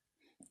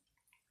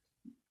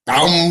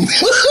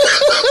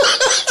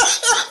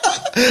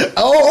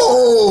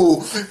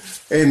 Oh,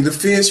 and the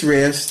fish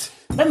rest.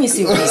 Let me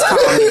see what these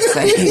comments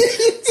say.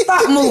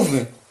 Stop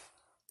moving.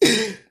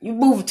 You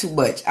moving too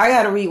much. I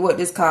gotta read what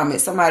this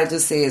comment. Somebody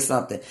just said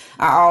something.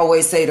 I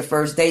always say the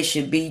first date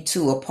should be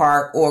to a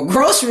park or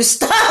grocery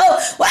store.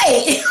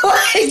 Wait,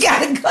 you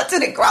gotta go to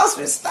the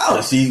grocery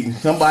store? See,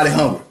 somebody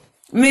hungry.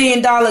 $1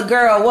 Million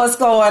Girl, what's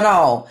going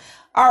on?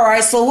 All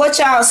right, so what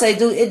y'all say?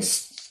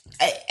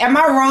 Am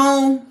I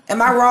wrong?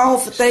 Am I wrong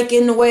for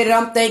thinking the way that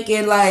I'm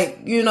thinking? Like,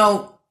 you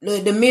know,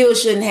 the meal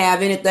shouldn't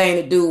have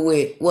anything to do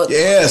with what.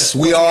 Yes,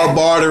 we are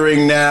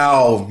bartering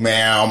now,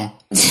 ma'am.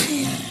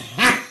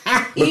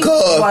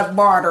 Because what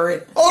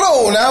bartering?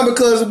 Hold on now,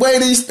 because the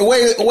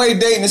way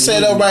dating is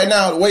set up right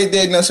now,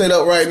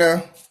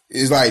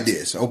 is like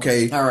this.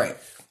 Okay. All right.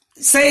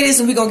 Say this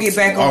and we're going to get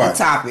back on the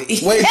topic.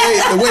 The way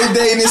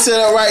dating is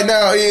set up right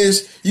now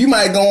is you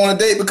might go on a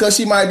date because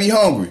she might be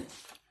hungry.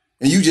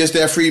 And you just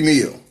that free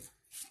meal.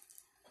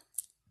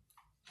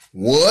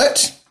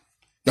 What?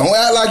 Don't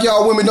act like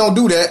y'all women don't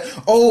do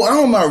that. Oh,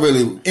 I'm not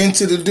really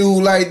into the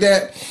dude like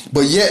that.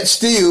 But yet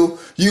still,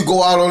 you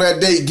go out on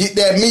that date, get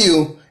that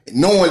meal,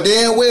 knowing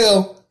damn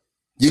well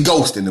you're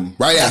ghosting them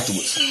right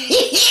afterwards.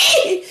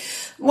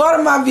 One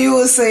of my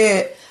viewers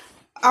said,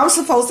 I'm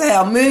supposed to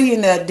have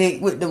millionaire dick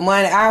with the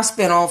money I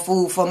spent on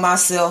food for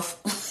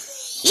myself.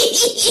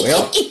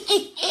 Well,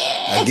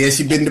 I guess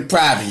you've been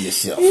depriving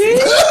yourself.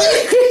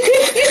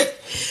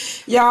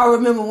 Y'all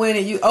remember when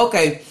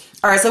okay.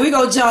 All right, so we're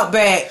going to jump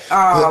back.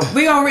 Let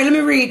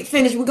me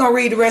finish. We're going to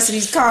read the rest of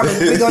these comments.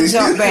 We're going to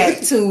jump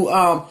back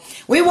to,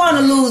 we want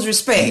to lose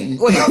respect.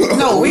 Well,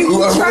 no, we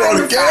trying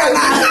to find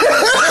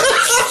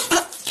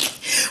out.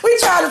 We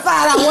trying to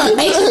find out what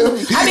makes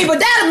me, but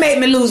that'll make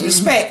me lose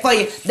respect for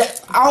you.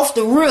 Off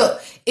the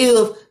rip,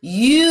 if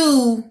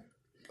you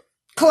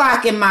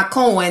clocking my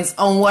coins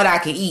on what I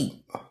can eat.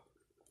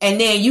 And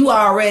then you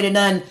already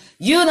done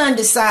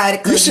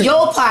decided because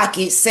your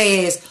pocket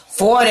says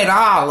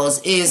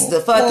 $40 is the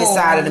fucking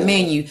side of the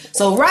menu.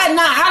 So right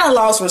now, I done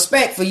lost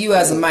respect for you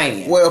as a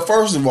man. Well,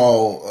 first of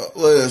all,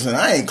 listen,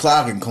 I ain't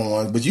clocking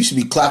coins, but you should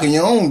be clocking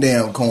your own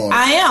damn coins.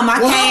 I am.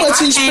 How much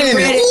he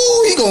spending?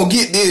 Ooh, he gonna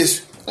get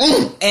this.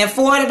 And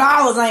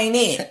 $40 ain't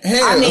it.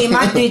 Hell. I need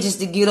my digits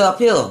to get up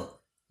here.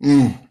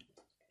 I'm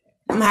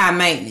high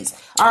maintenance.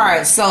 All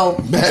right, so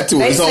back to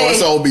it.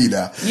 It's all be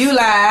now. You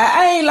lie.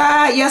 I ain't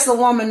lied. Yes, a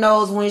woman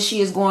knows when she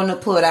is going to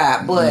put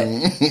out, but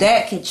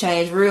that can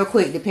change real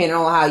quick depending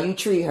on how you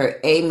treat her.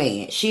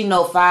 Amen. She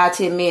know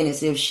 5-10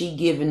 minutes if she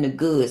giving the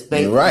goods,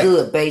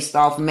 good based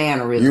off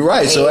mannerism. You're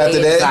right. So after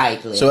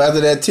exactly.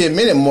 that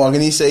 10-minute mark,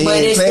 and he say he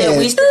ain't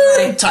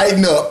playing,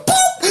 tighten up.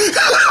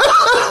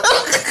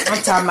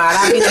 I'm talking about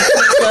I be like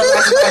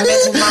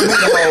messing with my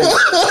meter hole.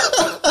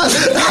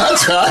 I'm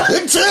trying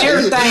to tell you.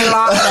 Everything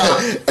locked up.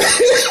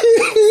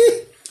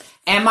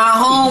 And my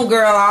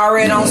homegirl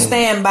already on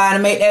standby to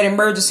make that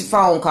emergency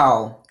phone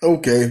call.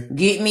 Okay.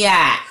 Get me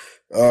out.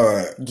 All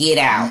right. Get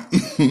out.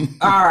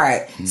 All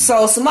right.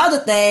 So some other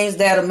things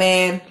that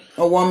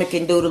a woman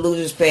can do to lose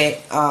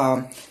respect.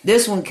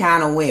 This one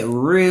kind of went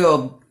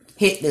real,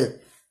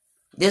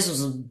 this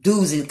was a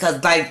doozy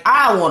because like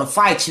I want to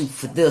fight you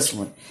for this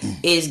one.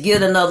 Is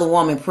get another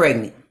woman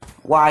pregnant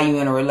while you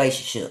in a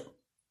relationship.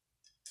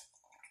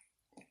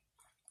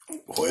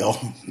 Well,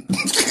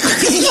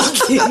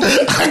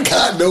 I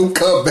got no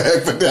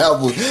comeback for that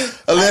one.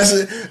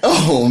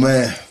 Oh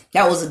man,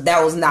 that was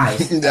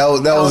nice. that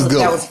was good.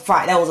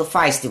 That was a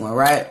feisty one,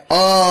 right?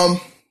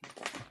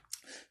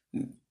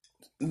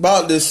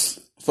 About this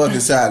fucking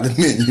side of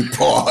the menu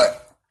part.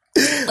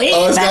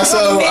 It's got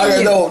something.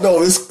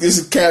 This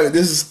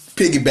is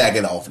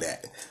piggybacking off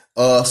that.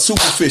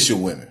 Superficial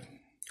women,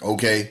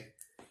 okay.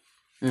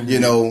 You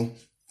know,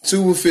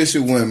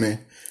 superficial women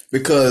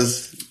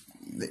because.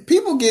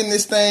 People getting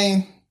this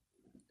thing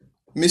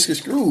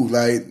misconstrued.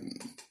 Like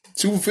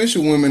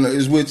superficial women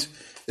is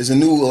a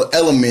new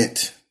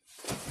element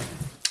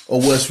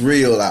of what's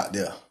real out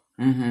there.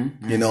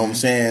 You know what I'm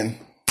saying?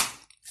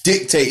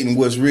 Dictating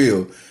what's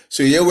real.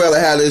 So you'd rather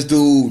have this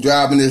dude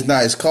driving this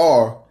nice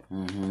car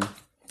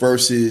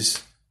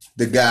versus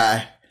the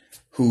guy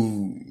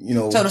who, you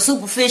know. So the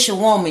superficial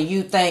woman,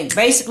 you think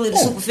basically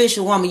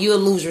superficial woman, you'll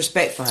lose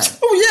respect for her.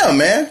 Oh yeah,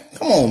 man.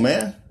 Come on,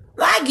 man.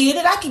 I get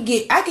it. I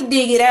can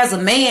dig it as a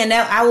man.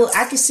 Now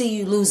I can see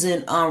you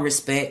losing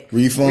respect.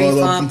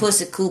 Refund,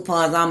 pussy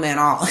coupons. I'm at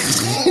all. I'm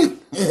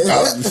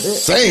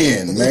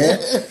saying, man.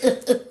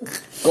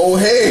 Go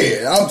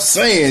ahead. I'm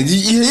saying.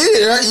 You hear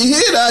it, right? You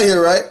hear it out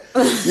here, right?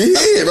 You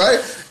hear it,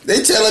 right?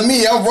 They telling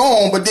me I'm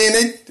wrong, but then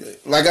they,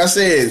 like I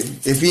said,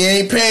 if he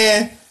ain't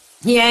paying,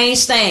 he ain't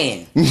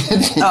staying.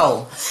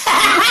 Oh.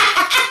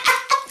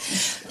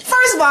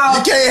 First of all,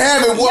 you can't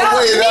have it one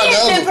way or the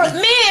other.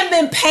 Men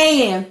been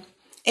paying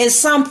in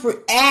some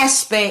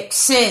aspect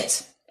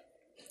since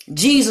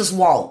Jesus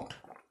walked.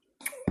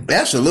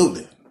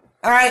 Absolutely.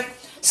 All right.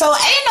 So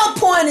ain't no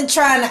point in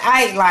trying to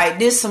act like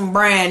this some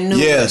brand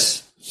new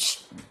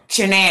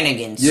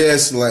shenanigans.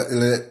 Yes.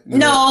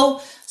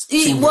 No.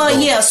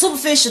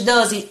 Superficial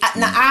does.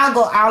 Now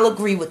I'll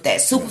agree with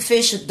that.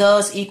 Superficial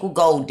does equal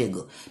gold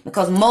digger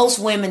because most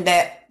women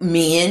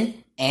men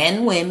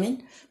and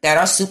women that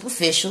are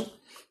superficial,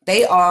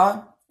 they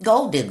are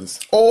gold diggers.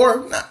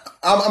 Or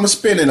I'm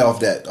spinning off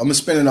that.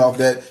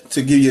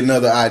 To give you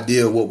another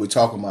idea of what we're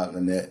talking about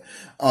in that.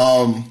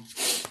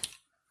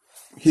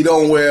 He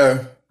don't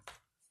wear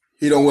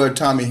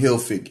Tommy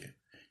Hilfiger.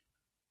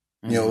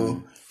 You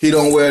know, he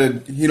don't wear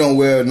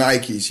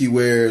Nikes. He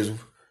wears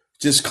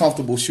just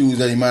comfortable shoes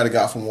that he might have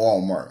got from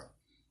Walmart.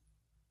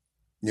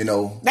 You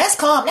know, That's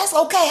calm. That's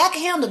okay. I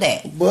can handle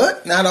that.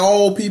 but not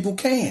all people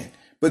can.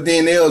 But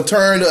then they'll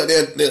turn up,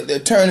 they'll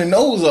turn their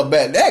nose up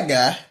at that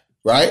guy,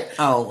 right?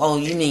 Oh,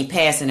 you mean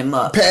passing him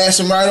up? Pass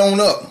him right on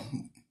up.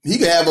 He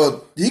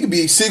could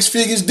be 6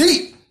 figures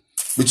deep,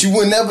 but you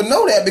would never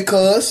know that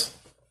because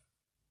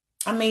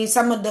I mean,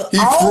 some of the he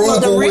all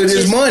of the frugal with richest,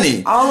 his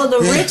money. all of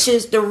the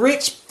richest, the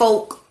rich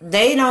folk,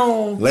 they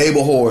don't. Labor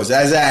whores,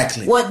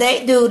 exactly. What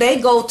they do, they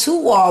go to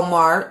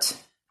Walmart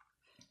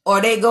or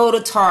they go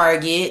to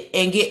Target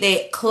and get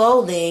their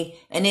clothing,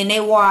 and then they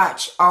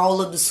watch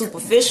all of the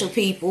superficial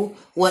people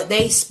what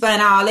they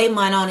spend all their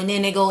money on, and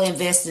then they go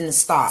invest in the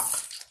stock.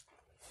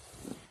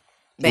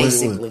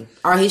 Basically,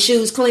 are his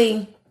shoes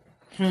clean?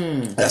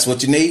 That's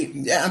what you need.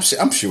 Yeah,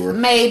 I'm sure.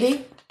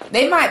 Maybe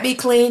they might be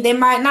clean. They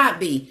might not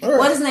be. All right.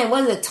 What is his name?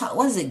 What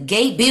is it?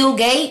 Bill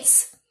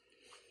Gates.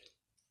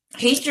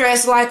 He's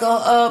dressed like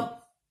a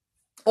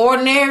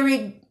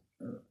ordinary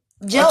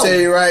Joe. I'll tell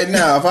you right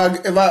now,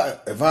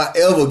 if I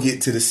ever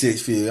get to the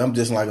 6 figure, I'm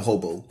just like a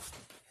hobo.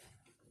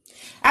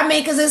 I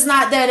mean, because it's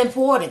not that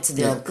important to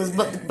them.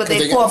 But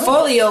their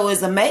portfolio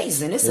is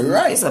amazing. It's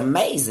right. It's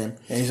amazing.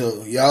 And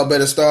so y'all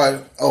better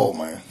start. Oh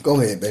man,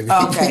 go ahead, baby.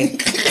 Okay.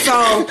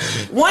 So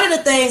one of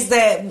the things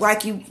that,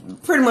 like you,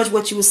 pretty much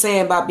what you were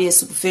saying about being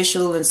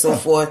superficial and so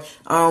forth.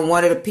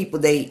 One of the people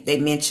they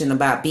mentioned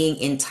about being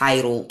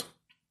entitled.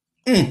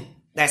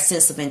 That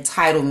sense of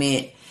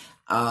entitlement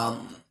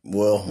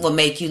will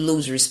make you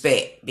lose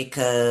respect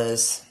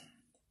because.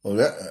 I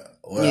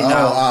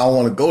don't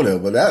want to go there,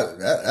 but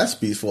that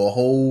speaks for a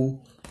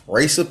whole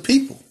race of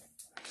people.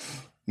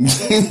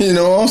 You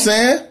know what I'm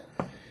saying?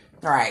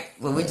 All right.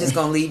 Well, we're just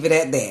gonna leave it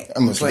at that.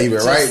 I'm gonna leave it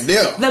right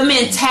there. The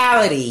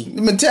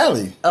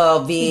mentality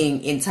of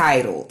being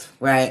entitled,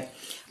 right?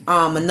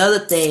 Another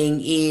thing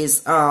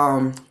is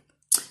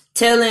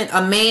telling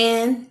a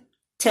man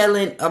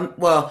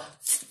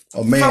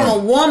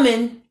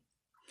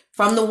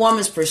from the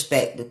woman's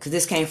perspective, because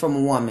this came from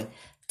a woman,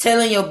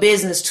 telling your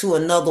business to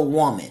another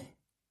woman.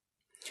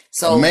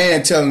 So a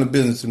man telling the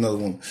business to another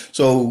woman.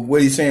 So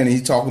what he's saying,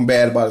 he's talking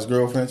bad about his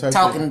girlfriend type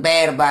talking thing?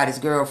 bad about his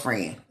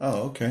girlfriend.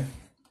 Oh, okay.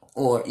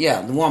 Or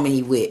the woman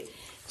he with.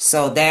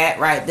 So that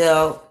right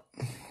there,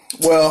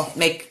 well,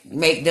 make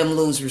them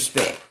lose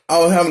respect. I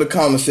was having a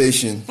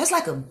conversation. That's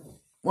like I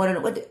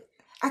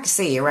can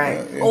say it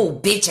right. Yeah. Oh,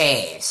 bitch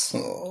ass.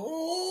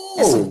 Oh.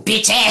 That's some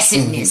bitch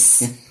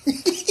assedness.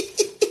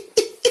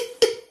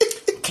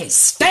 Can't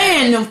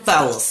stand them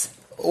fellas.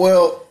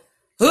 Well,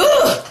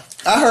 ugh.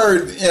 I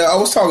heard. I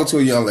was talking to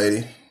a young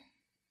lady,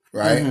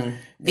 right? Mm-hmm.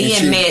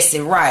 Being messy,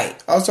 right?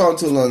 I was talking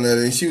to a young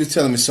lady, and she was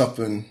telling me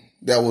something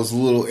that was a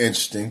little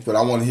interesting, but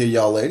I want to hear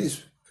y'all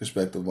ladies'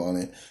 perspective on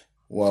it.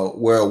 Well,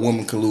 where a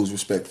woman can lose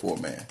respect for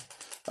a man.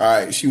 All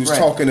right, she was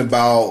talking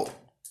about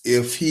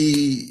if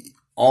he's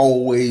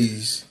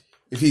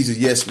a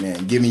yes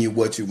man, giving you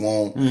what you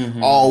want,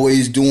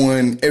 always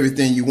doing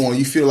everything you want,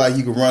 you feel like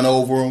you can run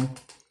over him.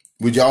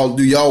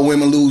 Do y'all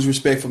women lose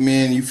respect for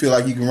men? You feel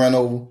like you can run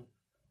over?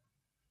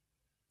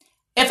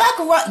 If I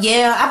could run,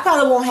 I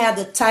probably won't have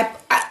the type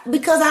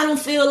because I don't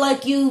feel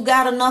like you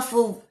got enough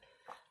of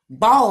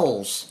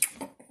balls.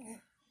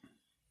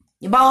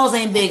 Your balls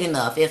ain't big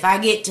enough. If I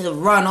get to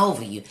run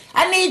over you,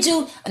 I need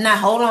you. Now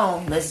hold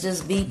on. Let's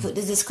just put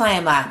this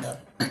disclaimer out there.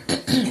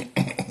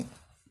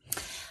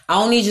 I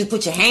don't need you to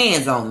put your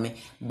hands on me,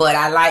 but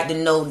I like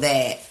to know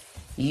that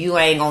you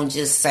ain't gonna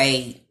just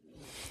say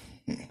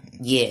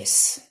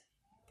yes.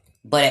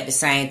 But at the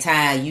same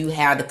time, you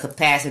have the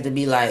capacity to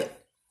be like,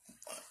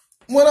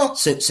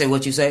 say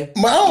what you say.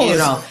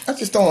 I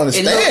just don't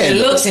understand.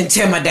 It looks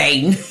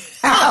intimidating.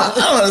 I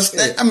don't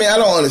understand. I mean, I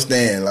don't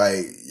understand.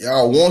 Like,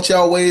 y'all want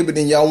y'all way, but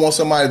then y'all want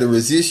somebody to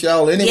resist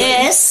y'all anyway.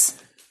 Yes.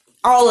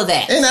 All of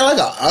that. Ain't that like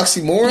an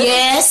oxymoron?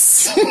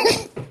 Yes.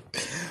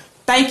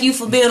 Thank you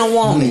for being a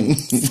woman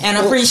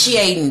and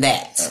appreciating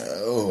that.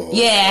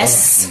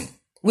 Yes.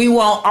 We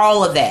want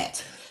all of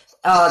that.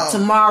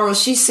 Tomorrow,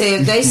 she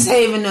said they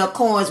saving their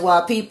coins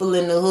while people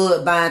in the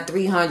hood buying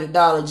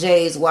 $300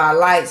 J's while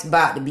lights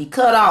about to be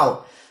cut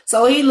off.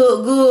 So he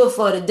look good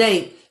for the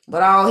date,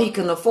 but all he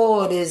can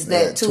afford is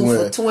that 2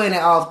 for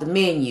 $20 off the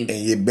menu. And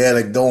you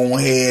better go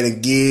ahead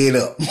and get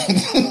up.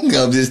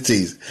 I'm just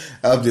teasing.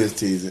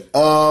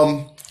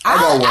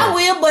 I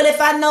will, but if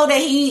I know that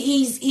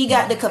he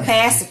got the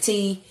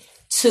capacity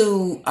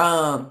to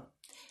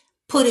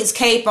put his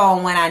cape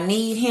on when I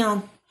need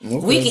him. Okay.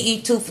 We can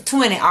eat 2 for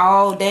 $20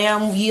 all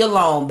damn year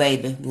long,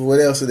 baby. What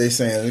else are they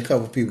saying? A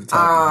couple people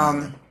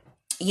talking.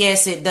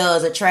 Yes, it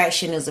does.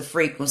 Attraction is a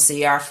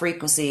frequency. Our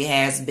frequency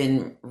has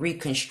been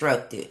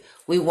reconstructed.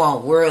 We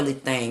want worldly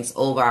things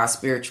over our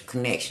spiritual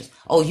connections.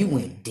 Oh, you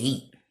went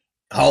deep.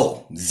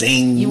 Oh,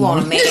 zing. You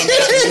want a man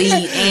that can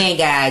lead and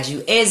guide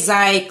you.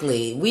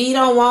 Exactly. We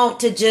don't want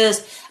to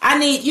just,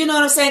 you know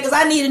what I'm saying? Because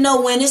I need to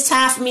know when it's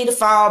time for me to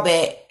fall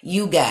back,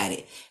 you got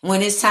it.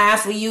 When it's time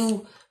for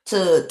you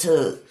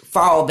to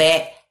fall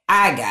back,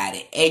 I got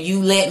it. And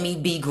you let me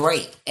be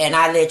great. And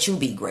I let you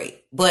be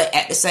great. But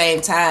at the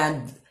same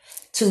time,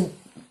 to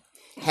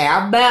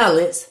have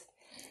balance,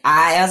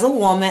 I, as a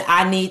woman,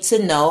 I need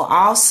to know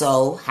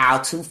also how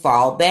to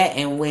fall back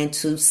and when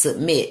to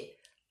submit.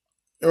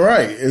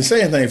 Right. And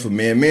same thing for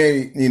men.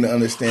 Men need to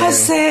understand. I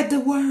said the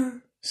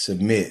word.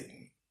 Submit.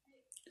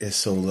 It's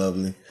so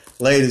lovely.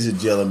 Ladies and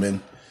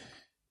gentlemen,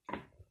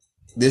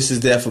 this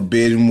is that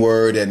forbidden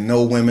word that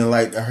no women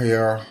like to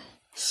hear.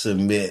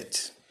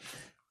 Submit.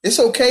 It's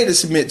okay to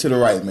submit to the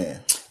right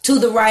man. To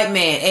the right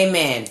man.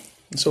 Amen.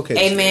 It's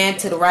okay. Amen.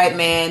 To the right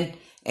man.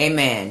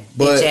 Amen.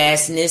 Bitch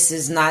assness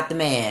is not the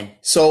man.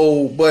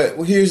 So, but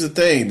here's the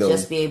thing, though.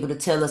 Just be able to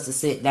tell us to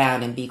sit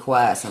down and be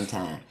quiet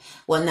sometime.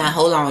 Well, now,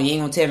 hold on. You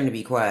ain't gonna tell me to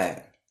be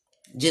quiet.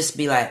 Just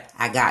be like,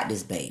 I got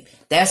this, baby.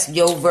 That's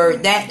your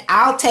verb. That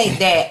I'll take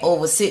that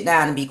over sit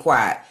down and be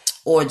quiet.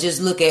 Or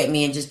just look at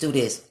me and just do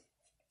this.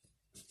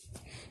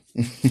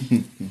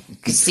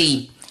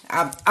 See,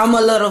 I'm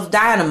a little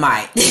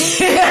dynamite.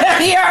 He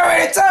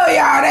already told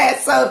y'all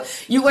that. So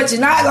what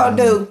you're not gonna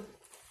do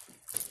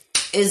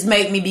is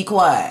make me be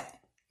quiet.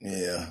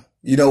 Yeah.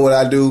 You know what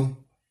I do?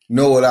 You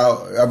know what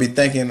I'll be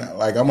thinking?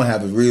 Like, I'm gonna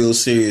have a real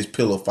serious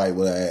pillow fight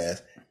with her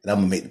ass, and I'm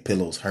gonna make the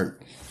pillows hurt.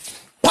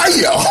 Why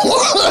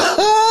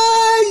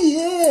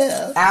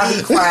yeah. I'll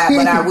be quiet,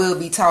 but I will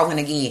be talking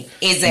again.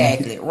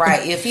 Exactly.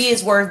 Right. If he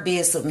is worth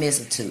being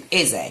submissive to.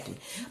 Exactly.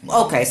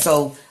 Okay,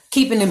 so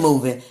keeping it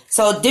moving.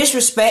 So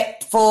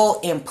disrespectful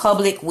in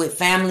public with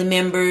family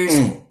members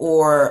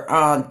or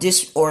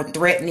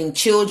threatening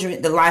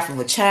children, the life of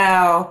a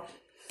child.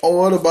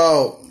 Or what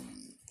about,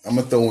 I'm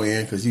going to throw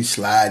in, because you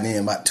sliding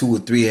in about 2 or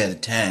 3 at a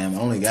time.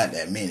 I only got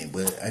that many,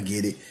 but I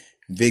get it.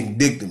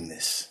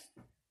 Vindictiveness.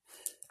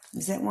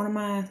 Is that one of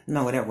mine?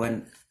 No, that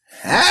wasn't.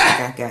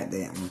 I got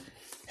that one.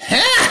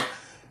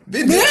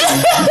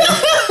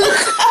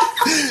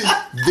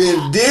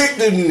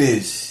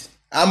 Vindictiveness.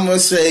 I'm going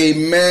to say,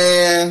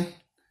 man,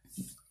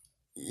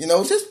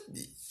 just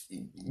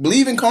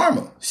believe in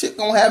karma. Shit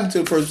gonna happen to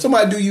the person.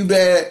 Somebody do you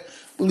bad,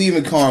 believe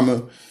in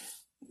karma.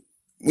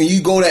 When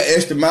you go that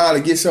extra mile to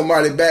get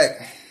somebody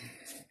back,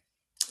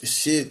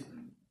 shit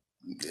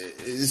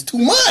is too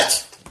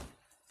much.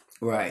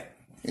 Right.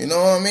 You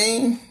know what I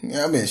mean?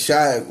 I've been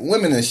shot.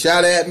 Women have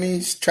shot at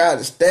me, tried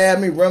to stab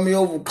me, run me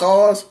over with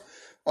cars,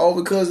 all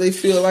because they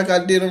feel like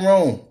I did them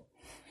wrong.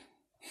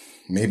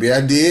 Maybe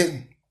I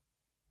did.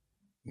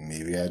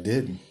 Maybe I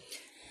didn't.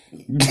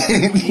 You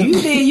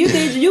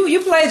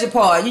played your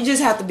part. You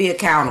just have to be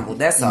accountable.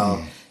 That's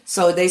all.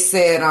 So they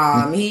said,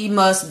 he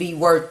must be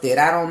worth it.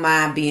 I don't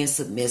mind being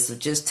submissive.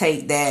 Just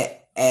take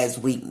that as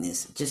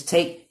weakness.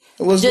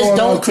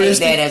 Don't take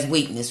that as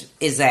weakness.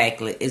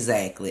 Exactly.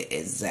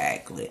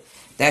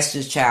 That's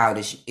just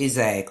childish.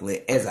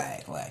 Exactly.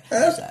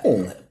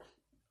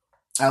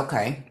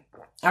 Okay.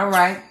 All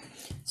right.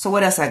 So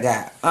what else I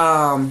got?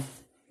 I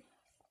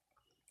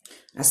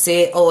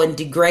said, and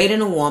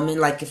degrading a woman,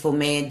 like if a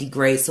man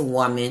degrades a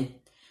woman,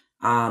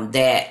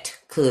 that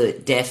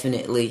could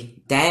definitely,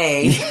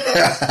 degrading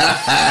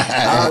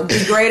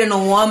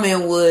a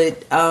woman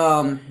would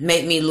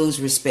make me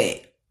lose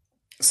respect.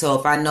 So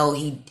if I know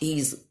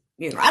he's,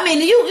 you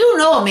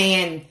know a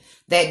man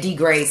that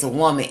degrades a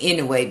woman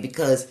anyway,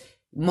 because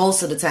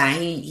most of the time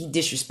he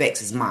disrespects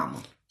his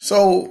mama.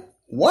 So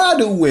why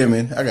do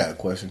women, I got a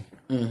question.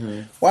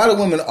 Why do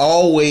women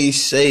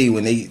always say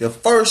when the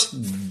first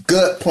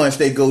gut punch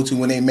they go to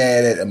when they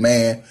mad at a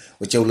man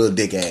with your little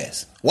dick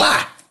ass?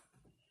 Why?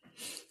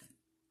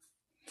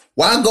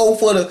 Why go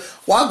for the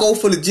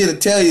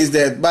genitalias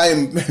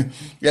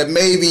that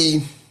maybe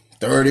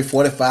 30,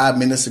 45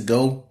 minutes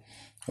ago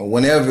or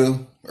whenever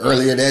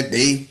earlier that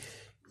day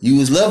you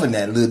was loving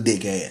that little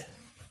dick ass?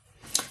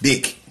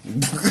 Dick.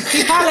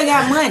 She probably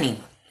got money.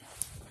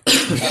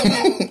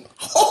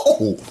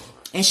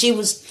 And she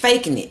was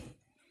faking it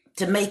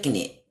to making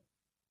it.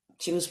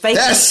 She was faking it.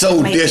 That's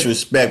so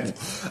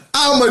disrespectful.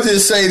 I'm going to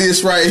just say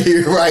this right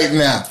here, right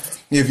now.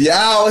 If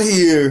y'all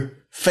here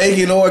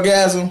faking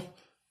orgasm,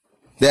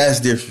 that's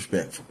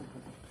disrespectful.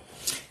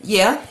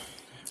 Yeah,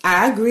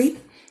 I agree.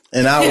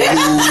 And I would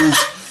lose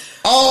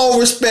all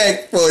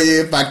respect for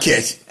you if I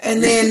catch it.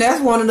 And then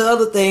that's one of the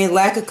other things,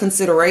 lack of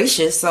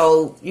consideration.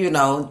 So,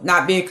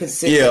 not being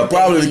considerate. Yeah,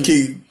 probably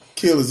to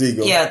kill his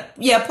ego.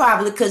 Yeah,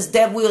 probably, because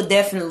that will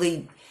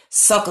definitely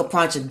sucker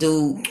punch a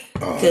dude.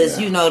 Because,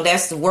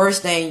 that's the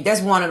worst thing.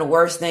 That's one of the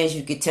worst things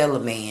you could tell a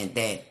man,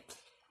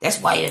 that's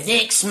why your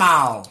dick's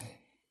small.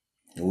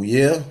 Oh,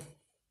 yeah?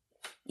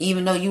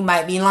 Even though you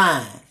might be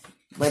lying,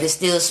 but it's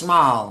still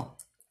small.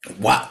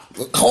 Wow.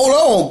 Hold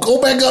on.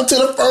 Go back up to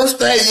the first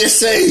thing you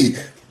say.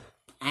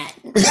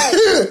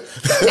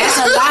 That's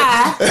a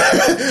lie,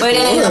 but it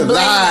ain't a blatant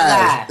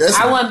lie.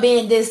 I wasn't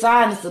being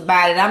dishonest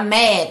about it. I'm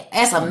mad.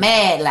 That's a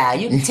mad lie.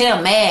 You can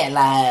tell mad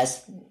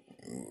lies.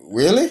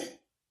 Really?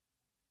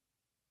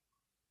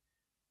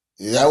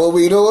 Is that what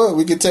we doing?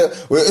 We can tell.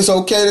 Well, it's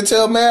okay to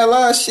tell mad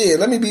lies. Shit,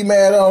 let me be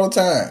mad all the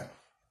time.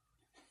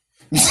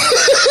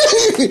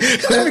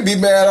 Let me be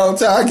mad all the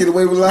time. I get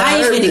away with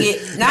lying.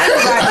 Now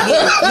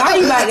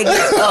you about to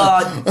get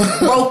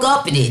broke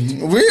up in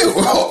it. Really?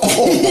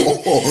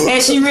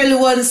 And she really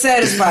wasn't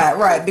satisfied,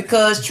 right?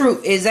 Because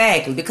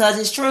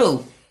it's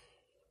true.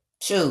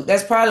 Shoot,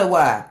 that's probably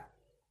why.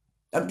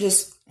 I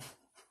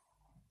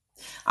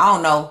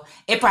don't know.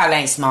 It probably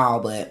ain't small,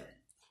 but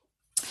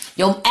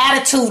your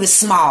attitude is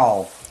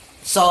small.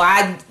 So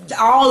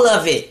all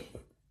of it.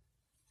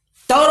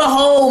 Throw the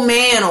whole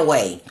man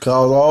away.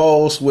 Cause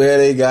all swear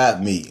they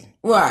got me.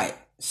 Right.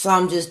 So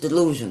I'm just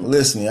delusional.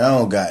 Listen, I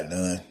don't got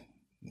none.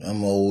 I'm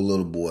an old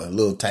little boy, a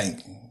little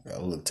tank. Got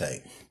a little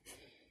tank.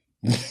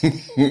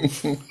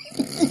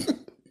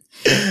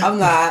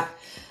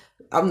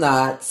 I'm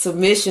not.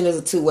 Submission is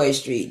a two-way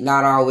street.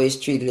 Not always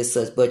treated as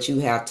such, but you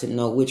have to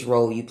know which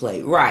role you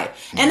play. Right.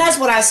 And that's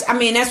what that's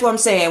what I'm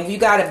saying. You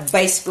got to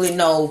basically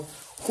know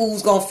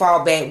who's going to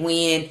fall back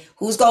when,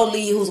 who's going to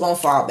lead, who's going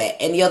to fall back.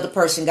 And the other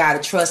person got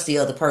to trust the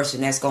other person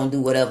that's going to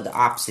do whatever the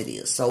opposite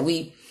is. So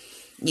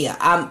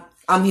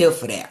I'm here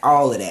for that.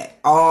 All of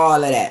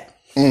that.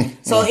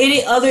 So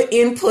any other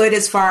input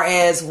as far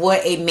as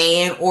what a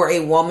man or a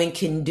woman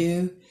can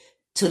do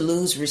to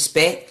lose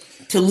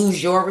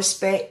your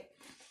respect?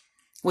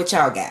 What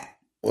y'all got?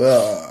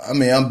 Well, I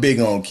mean, I'm big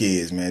on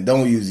kids, man.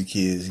 Don't use the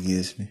kids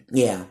against me.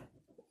 Yeah.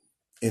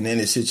 In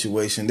any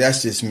situation.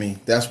 That's just me.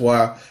 That's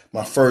why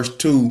my first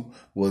two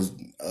was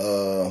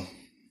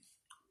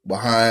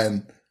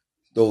behind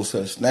those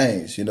such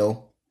things, you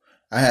know.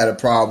 I had a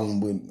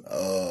problem with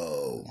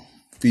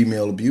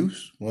female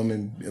abuse,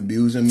 women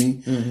abusing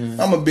me.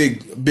 Mm-hmm. I'm a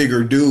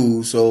bigger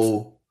dude,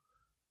 so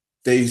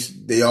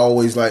they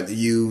always like to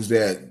use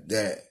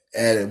that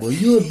added, well,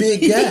 you're a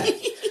big guy.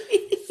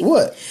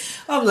 What?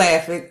 I'm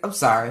laughing. I'm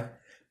sorry.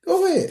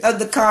 Go ahead.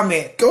 The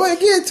comment. Go ahead,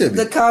 get to me.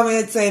 The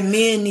comment said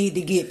men need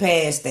to get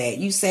past that.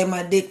 You say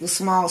my dick was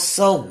small,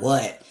 so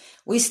what?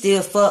 We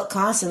still fuck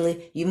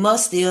constantly. You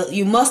must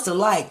have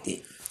liked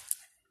it.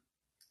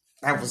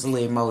 That was a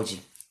little emoji.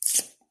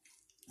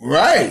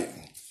 Right.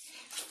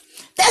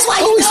 That's why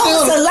you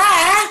know it's a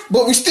lie.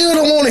 But we still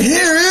don't want to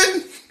hear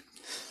it.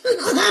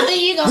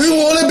 We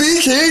want to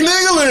be King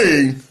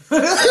Dingaling.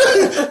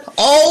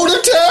 All the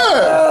time.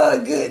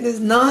 Oh, goodness.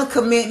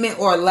 Non-commitment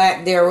or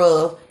lack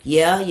thereof.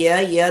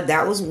 Yeah.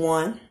 That was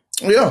one.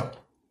 Yeah.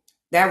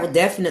 That would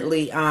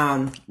definitely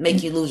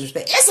make you lose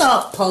respect. It's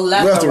a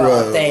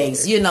plethora of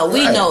things. You know,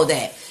 we know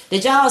that.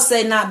 Did y'all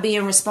say not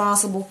being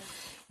responsible?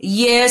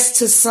 Yes,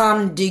 to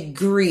some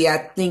degree, I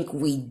think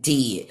we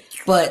did.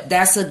 But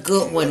that's a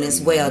good one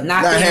as well.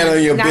 Not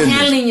handling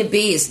your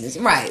business.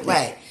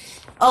 Right.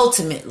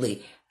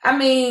 Ultimately. I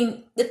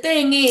mean, the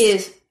thing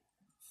is,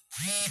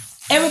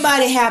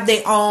 everybody have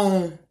their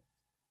own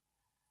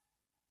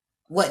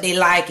what they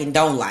like and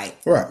don't like.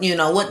 Right. You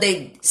know, what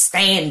they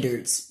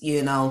standards,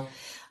 you know.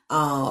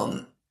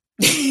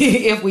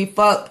 If we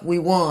fucked, we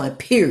won,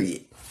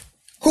 period.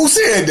 Who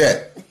said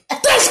that?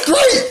 That's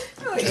great.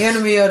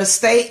 Enemy of the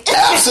state.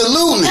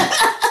 Absolutely.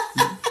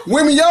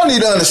 Women, y'all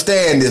need to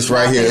understand this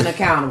right here. Being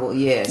accountable,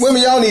 yes.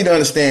 Women, y'all need to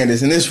understand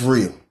this, and it's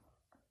real.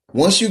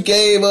 Once you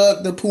gave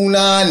up the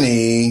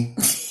punani,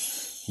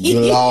 you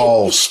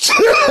lost.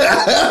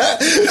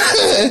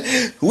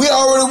 We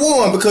already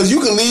won because you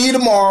can leave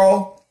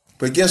tomorrow,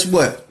 but guess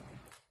what?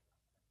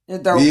 We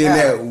in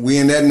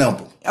that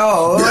number.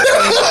 Oh,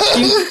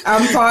 okay.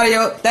 I'm part of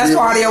your. That's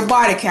part of your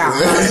body count.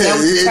 That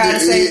was you trying to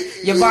say.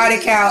 Your body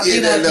count.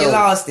 You know, you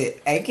lost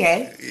it.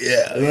 Okay.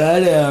 Yeah.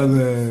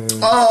 Whatever.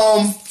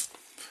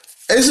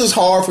 It's just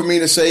hard for me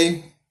to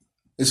say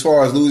as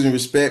far as losing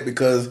respect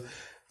because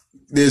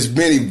there's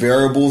many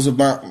variables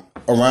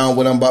around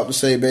what I'm about to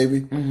say,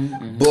 baby.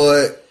 Mm-hmm.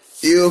 But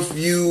if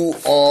you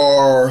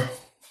are,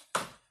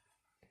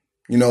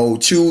 you know,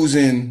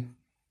 choosing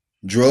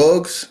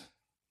drugs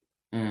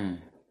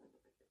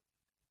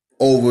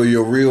over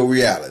your real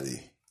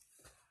reality,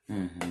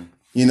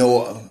 you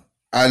know,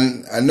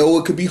 I know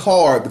it could be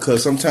hard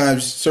because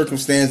sometimes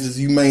circumstances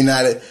you may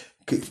not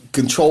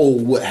control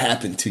what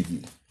happened to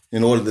you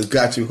in order to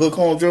got you hooked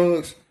on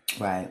drugs.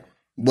 Right.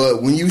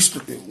 But when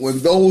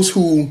those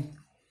who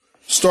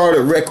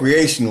started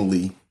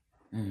recreationally,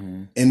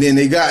 and then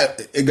it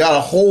got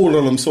a hold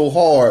on them so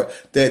hard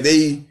that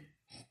they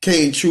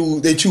can't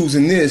choose. They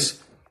choosing this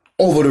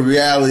over the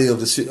reality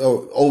of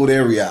over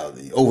their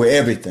reality, over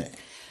everything.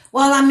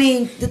 Well, I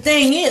mean, the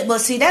thing is, but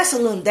see, that's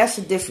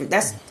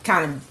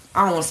kind of,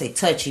 I don't want to say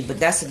touchy, but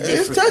that's a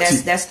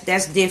different,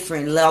 that's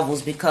different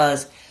levels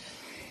because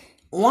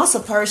once a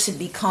person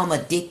become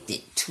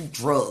addicted to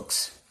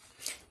drugs,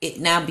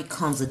 it now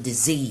becomes a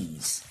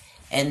disease.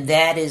 And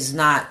that is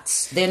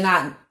not, they're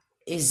not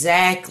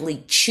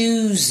exactly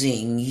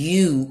choosing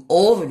you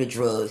over the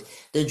drugs.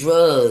 The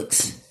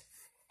drugs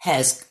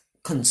has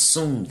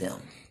consumed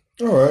them.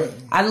 All right.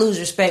 I lose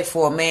respect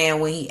for a man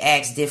when he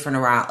acts different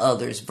around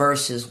others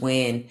versus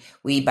when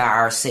we by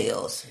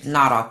ourselves.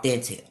 Not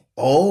authentic.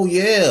 Oh,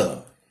 yeah.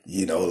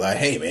 You know, like,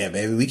 hey, man,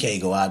 baby, we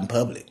can't go out in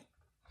public.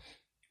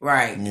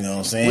 Right. You know what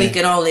I'm saying? We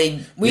can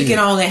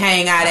only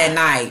hang out at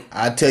night.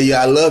 I tell you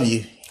I love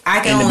you.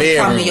 I can only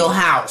come to your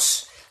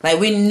house.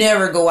 Like, we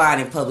never go out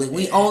in public.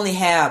 We only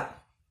have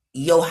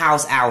your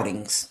house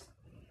outings.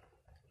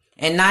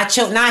 And not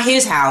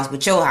his house,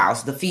 but your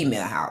house, the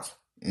female house.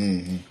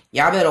 Mm-hmm.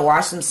 Y'all better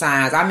watch some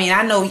signs. I mean,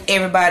 I know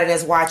everybody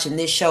that's watching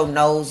this show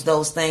knows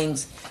those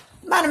things.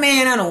 about a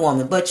man and a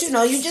woman. But, you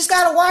know, you just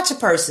got to watch a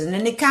person.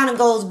 And it kind of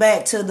goes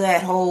back to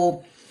that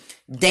whole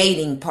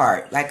dating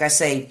part. Like I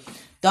say,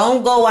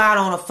 don't go out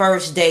on a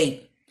first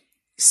date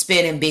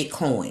spending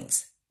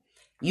Bitcoins.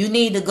 You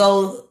need to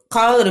go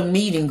call it a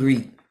meet and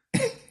greet.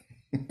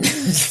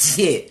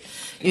 Shit.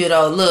 You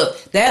know,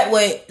 look, that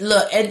way,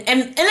 look, and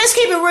let's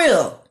keep it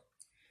real.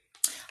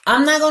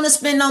 I'm not going to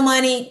spend no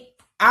money.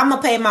 I'm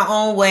going to pay my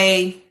own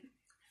way.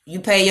 You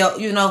pay your,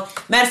 you know,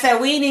 matter of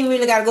fact, we ain't even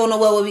really got to go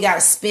nowhere where we got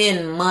to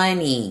spend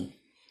money.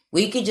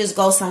 We could just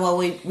go somewhere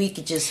where we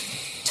could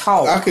just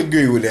talk. I could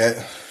agree with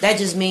that. That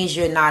just means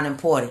you're not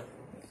important.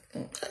 I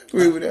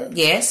agree with that.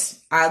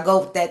 Yes, I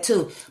go with that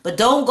too. But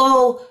don't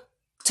go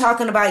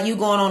talking about you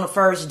going on a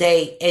first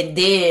date and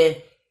then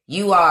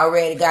you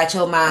already got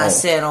your mind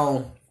set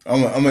on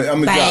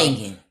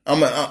banging. I'm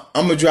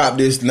gonna drop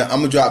this. I'm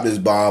gonna drop this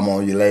bomb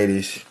on you,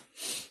 ladies,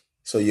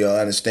 so y'all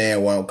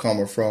understand where I'm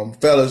coming from,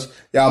 fellas.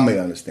 Y'all may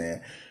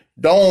understand.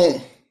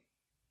 Don't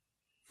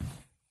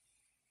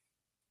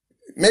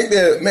make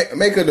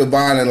a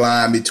dividing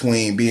line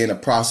between being a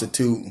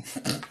prostitute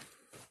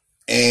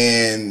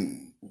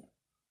and,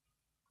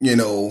 you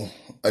know,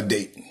 a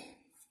date.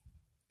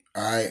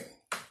 All right.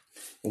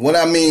 What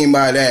I mean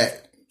by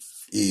that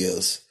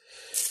is,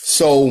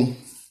 so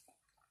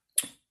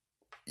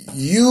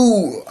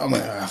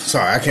I'm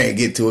sorry, I can't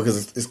get to it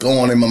because it's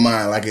going in my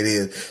mind like it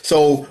is.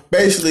 So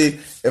basically,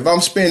 if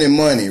I'm spending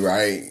money,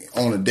 right,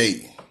 on a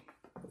date,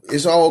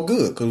 it's all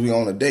good because we're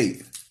on a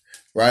date,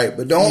 right?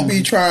 But don't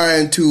be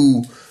trying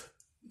to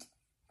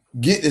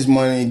get this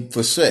money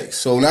for sex.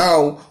 So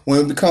now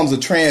when it becomes a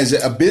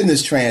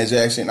business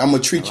transaction, I'm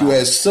going to treat you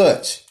as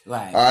such.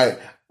 Right. All right.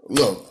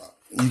 Look,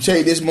 you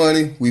take this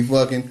money, we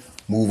fucking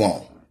move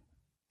on.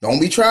 Don't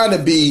be trying to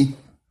be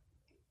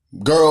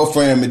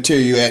girlfriend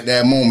material at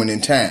that moment in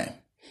time,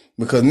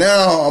 because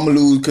now I'm gonna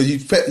lose because you're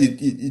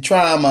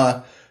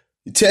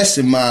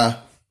testing my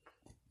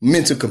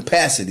mental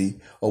capacity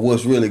of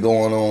what's really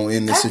going on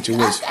in this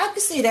situation. I can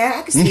see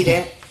that.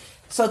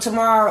 So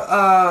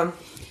tomorrow,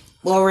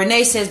 well,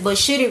 Renee says, but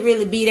should it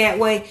really be that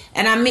way?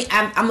 And I mean,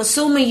 I'm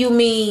assuming you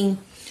mean,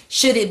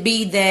 should it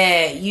be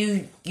that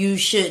you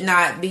should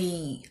not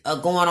be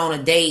going on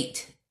a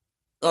date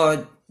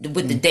or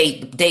with the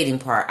dating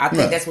part? I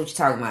think that's what you're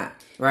talking about,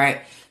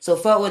 right? So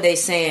fuck what they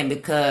saying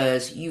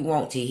because you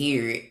want to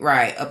hear it,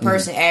 right? A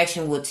person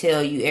action will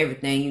tell you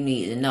everything you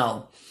need to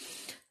know.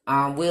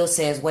 Will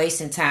says,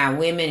 wasting time.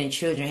 Women and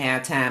children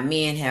have time.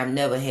 Men have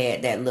never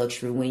had that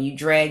luxury. When you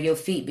drag your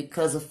feet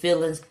because of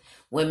feelings,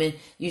 women,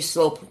 you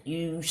slow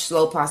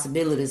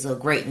possibilities of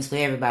greatness for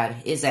everybody.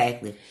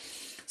 Exactly.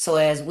 So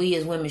as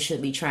women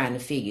should be trying to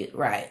figure it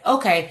right.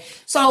 Okay.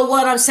 So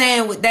what I'm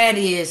saying with that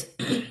is,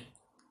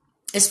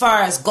 as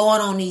far as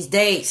going on these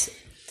dates,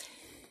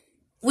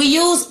 we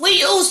use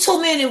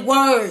too many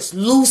words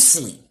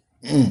loosely.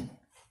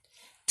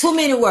 Too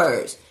many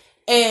words.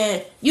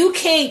 And you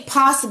can't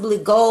possibly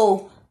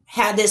go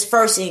have this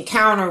first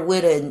encounter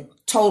with a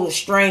total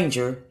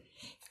stranger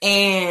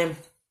and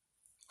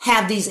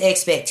have these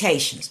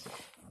expectations.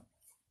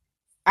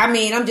 I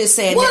mean, I'm just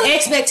saying the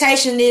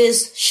expectation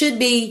should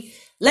be,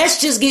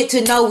 let's just get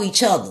to know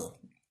each other.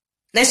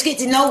 Let's get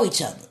to know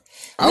each other.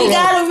 We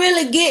gotta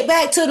really get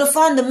back to the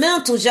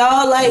fundamentals,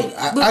 y'all. Like,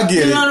 I get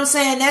it. You know what I'm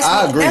saying?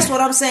 That's what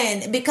I'm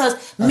saying. Because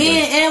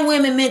men and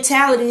women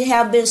mentality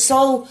have been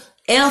so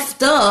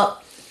effed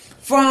up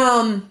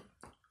from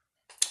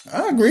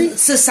I agree.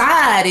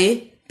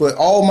 society. But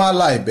all my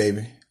life,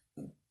 baby.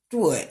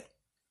 What?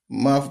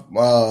 My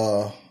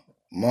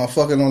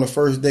fucking on the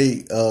first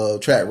date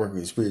track record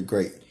is pretty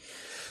great.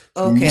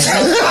 Okay.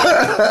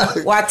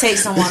 Why take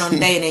someone on a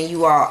date and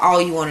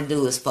all you want to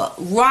do is fuck?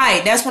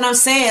 Right. That's what I'm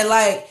saying.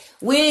 Like,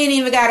 we ain't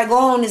even got to go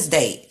on this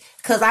date.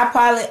 Because I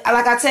probably,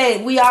 like I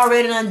said, we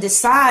already done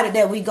decided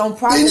that we going to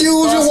probably then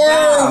use your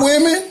word,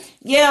 women.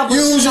 Yeah, but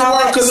use your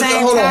word, at the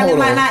same hold time, on.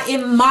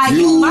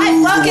 You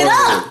might fuck it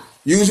up.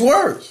 Use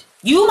words.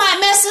 You might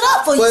mess it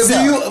up for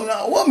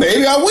yourself. Well,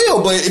 maybe I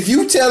will. But if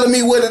you telling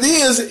me what it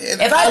is,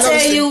 if I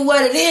tell you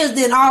what it is,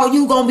 then all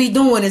you gonna be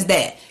doing is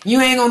that. You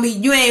ain't gonna be.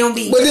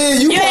 But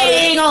then you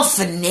ain't gonna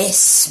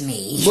finesse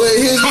me. But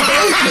here's the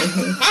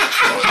thing.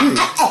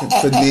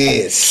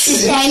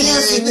 Finesse. I ain't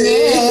no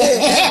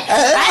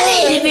finesse.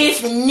 I need to be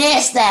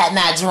finessed out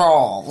my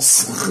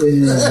drawers.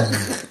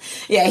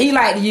 Yeah, he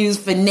like to use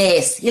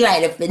finesse. He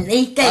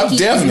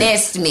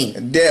finessed me.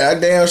 Yeah, I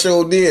damn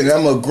sure did. And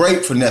I'm a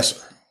great finesser.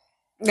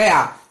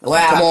 Yeah.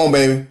 Wow. Come on,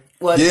 baby.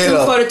 Well,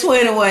 2 for the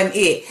 20 wasn't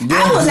it.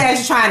 Yeah. I was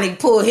actually trying to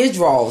pull his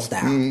drawers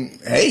down.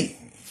 Hey.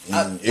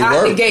 It out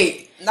worked. The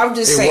gate. I'm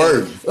just saying.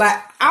 Worked. Like,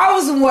 I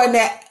was the one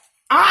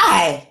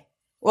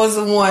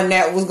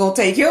that was going to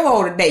take him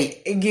on a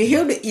date and get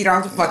him to eat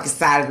on the fucking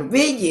side of the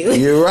menu.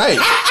 You're right.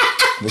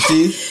 But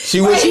she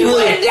didn't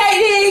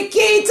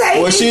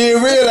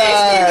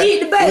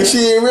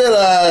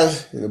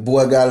realize the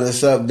boy got a little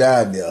something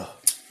down there.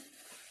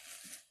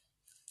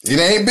 It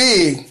ain't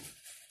big.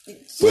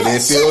 But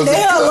it feels the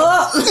hell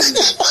up.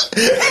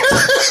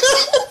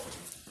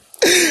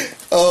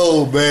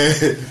 Oh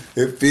man.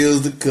 It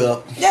fills the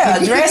cup. Yeah,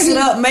 dress it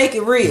up, make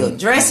it real.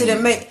 Dress it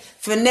and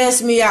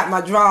finesse me out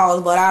my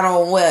drawers, but I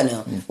don't wear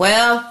them.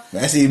 Well,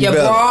 that's even your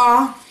better.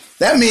 bra.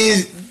 That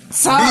means,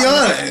 be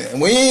honest,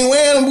 we ain't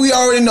wearing them. We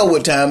already know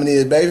what time it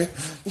is, baby.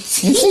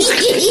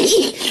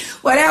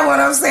 Well, that's what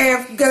I'm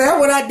saying, because that's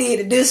what I did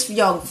to this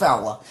young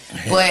fella.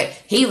 But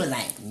he was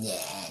like, yeah.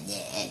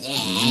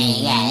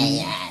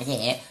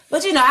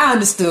 But I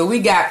understood. We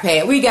got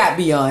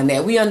beyond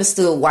that. We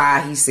understood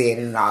why he said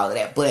it and all of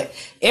that. But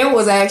it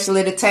was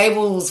actually, the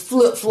table was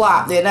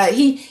flip-flopped. And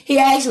he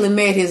actually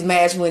met his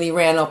match when he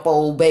ran up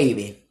old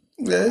baby.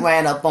 Yeah.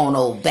 Ran up on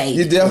old baby.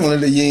 You're definitely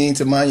the yin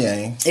to my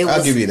yang.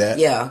 I'll give you that.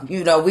 Yeah,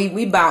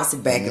 we bounce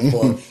it back and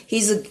forth.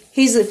 He's to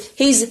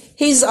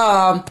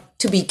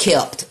be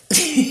kept.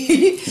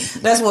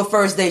 That's what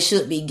first date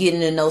should be, getting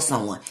to know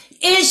someone.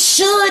 It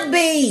should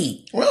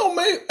be. Well,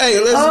 hey,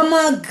 oh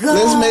my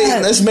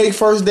God, let's make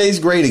first dates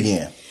great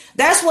again.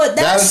 That's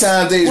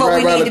Valentine's Day is what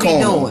right we around need the to be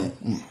corner.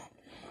 doing.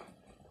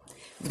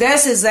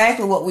 That's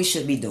exactly what we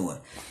should be doing.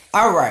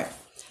 All right.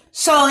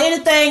 So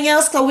anything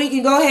else? Cause we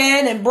can go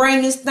ahead and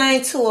bring this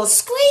thing to a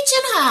screeching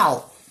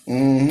halt.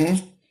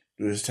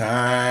 It's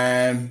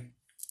time.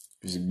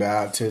 It's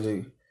about to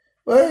the.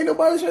 Well, ain't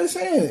nobody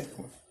saying it.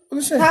 What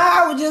you saying?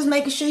 I was just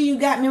making sure you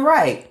got me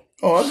right.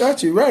 Oh, I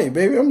got you right,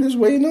 baby. I'm just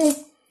waiting on.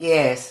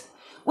 Yes.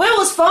 Well, it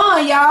was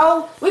fun,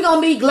 y'all. We're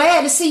gonna be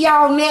glad to see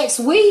y'all next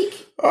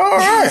week. All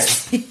right.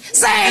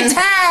 Same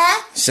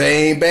time.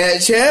 Same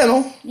bad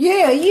channel.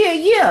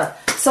 Yeah.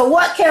 So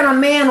what can a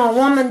man or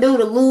woman do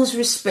to lose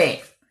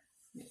respect?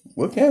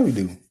 What can we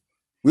do?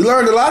 We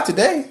learned a lot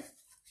today.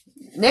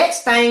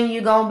 Next thing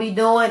you're going to be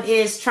doing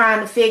is trying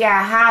to figure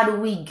out how do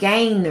we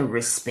gain the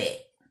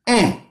respect.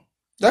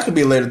 That could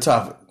be a later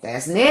topic.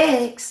 That's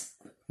next.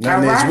 Not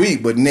all next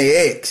week, but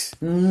next.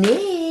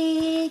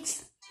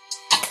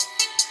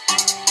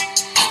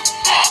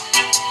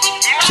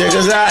 Check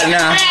us out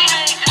now.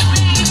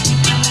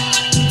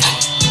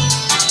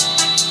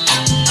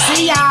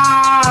 See y'all.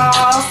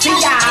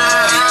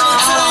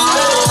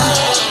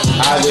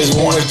 I just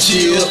wanna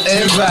chill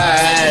and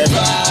vibe.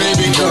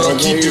 Baby girl,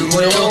 keep it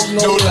real,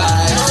 no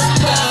lies.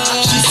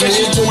 She said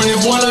she's 21,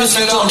 I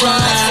said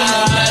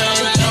alright.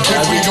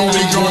 If we gon'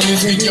 be grown,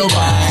 then speak your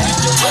mind.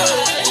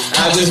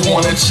 I just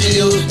wanna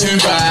chill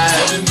and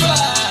vibe.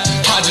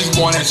 I just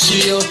wanna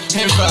chill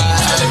and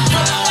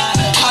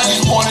vibe. I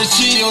just wanna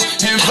chill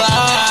and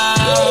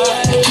vibe.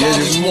 I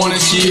just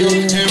wanna chill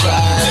and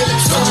vibe.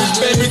 So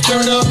baby,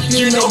 turn up,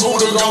 you know who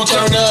to gon'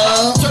 turn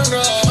up.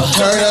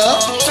 Turn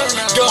up.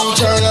 Gon'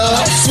 turn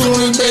up. Soon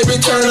as baby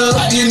turn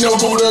up, you know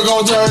who to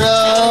gon' turn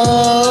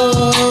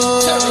up.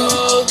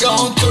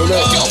 Gon' turn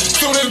up.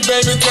 Soon as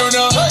baby turn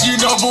up, you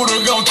know who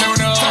to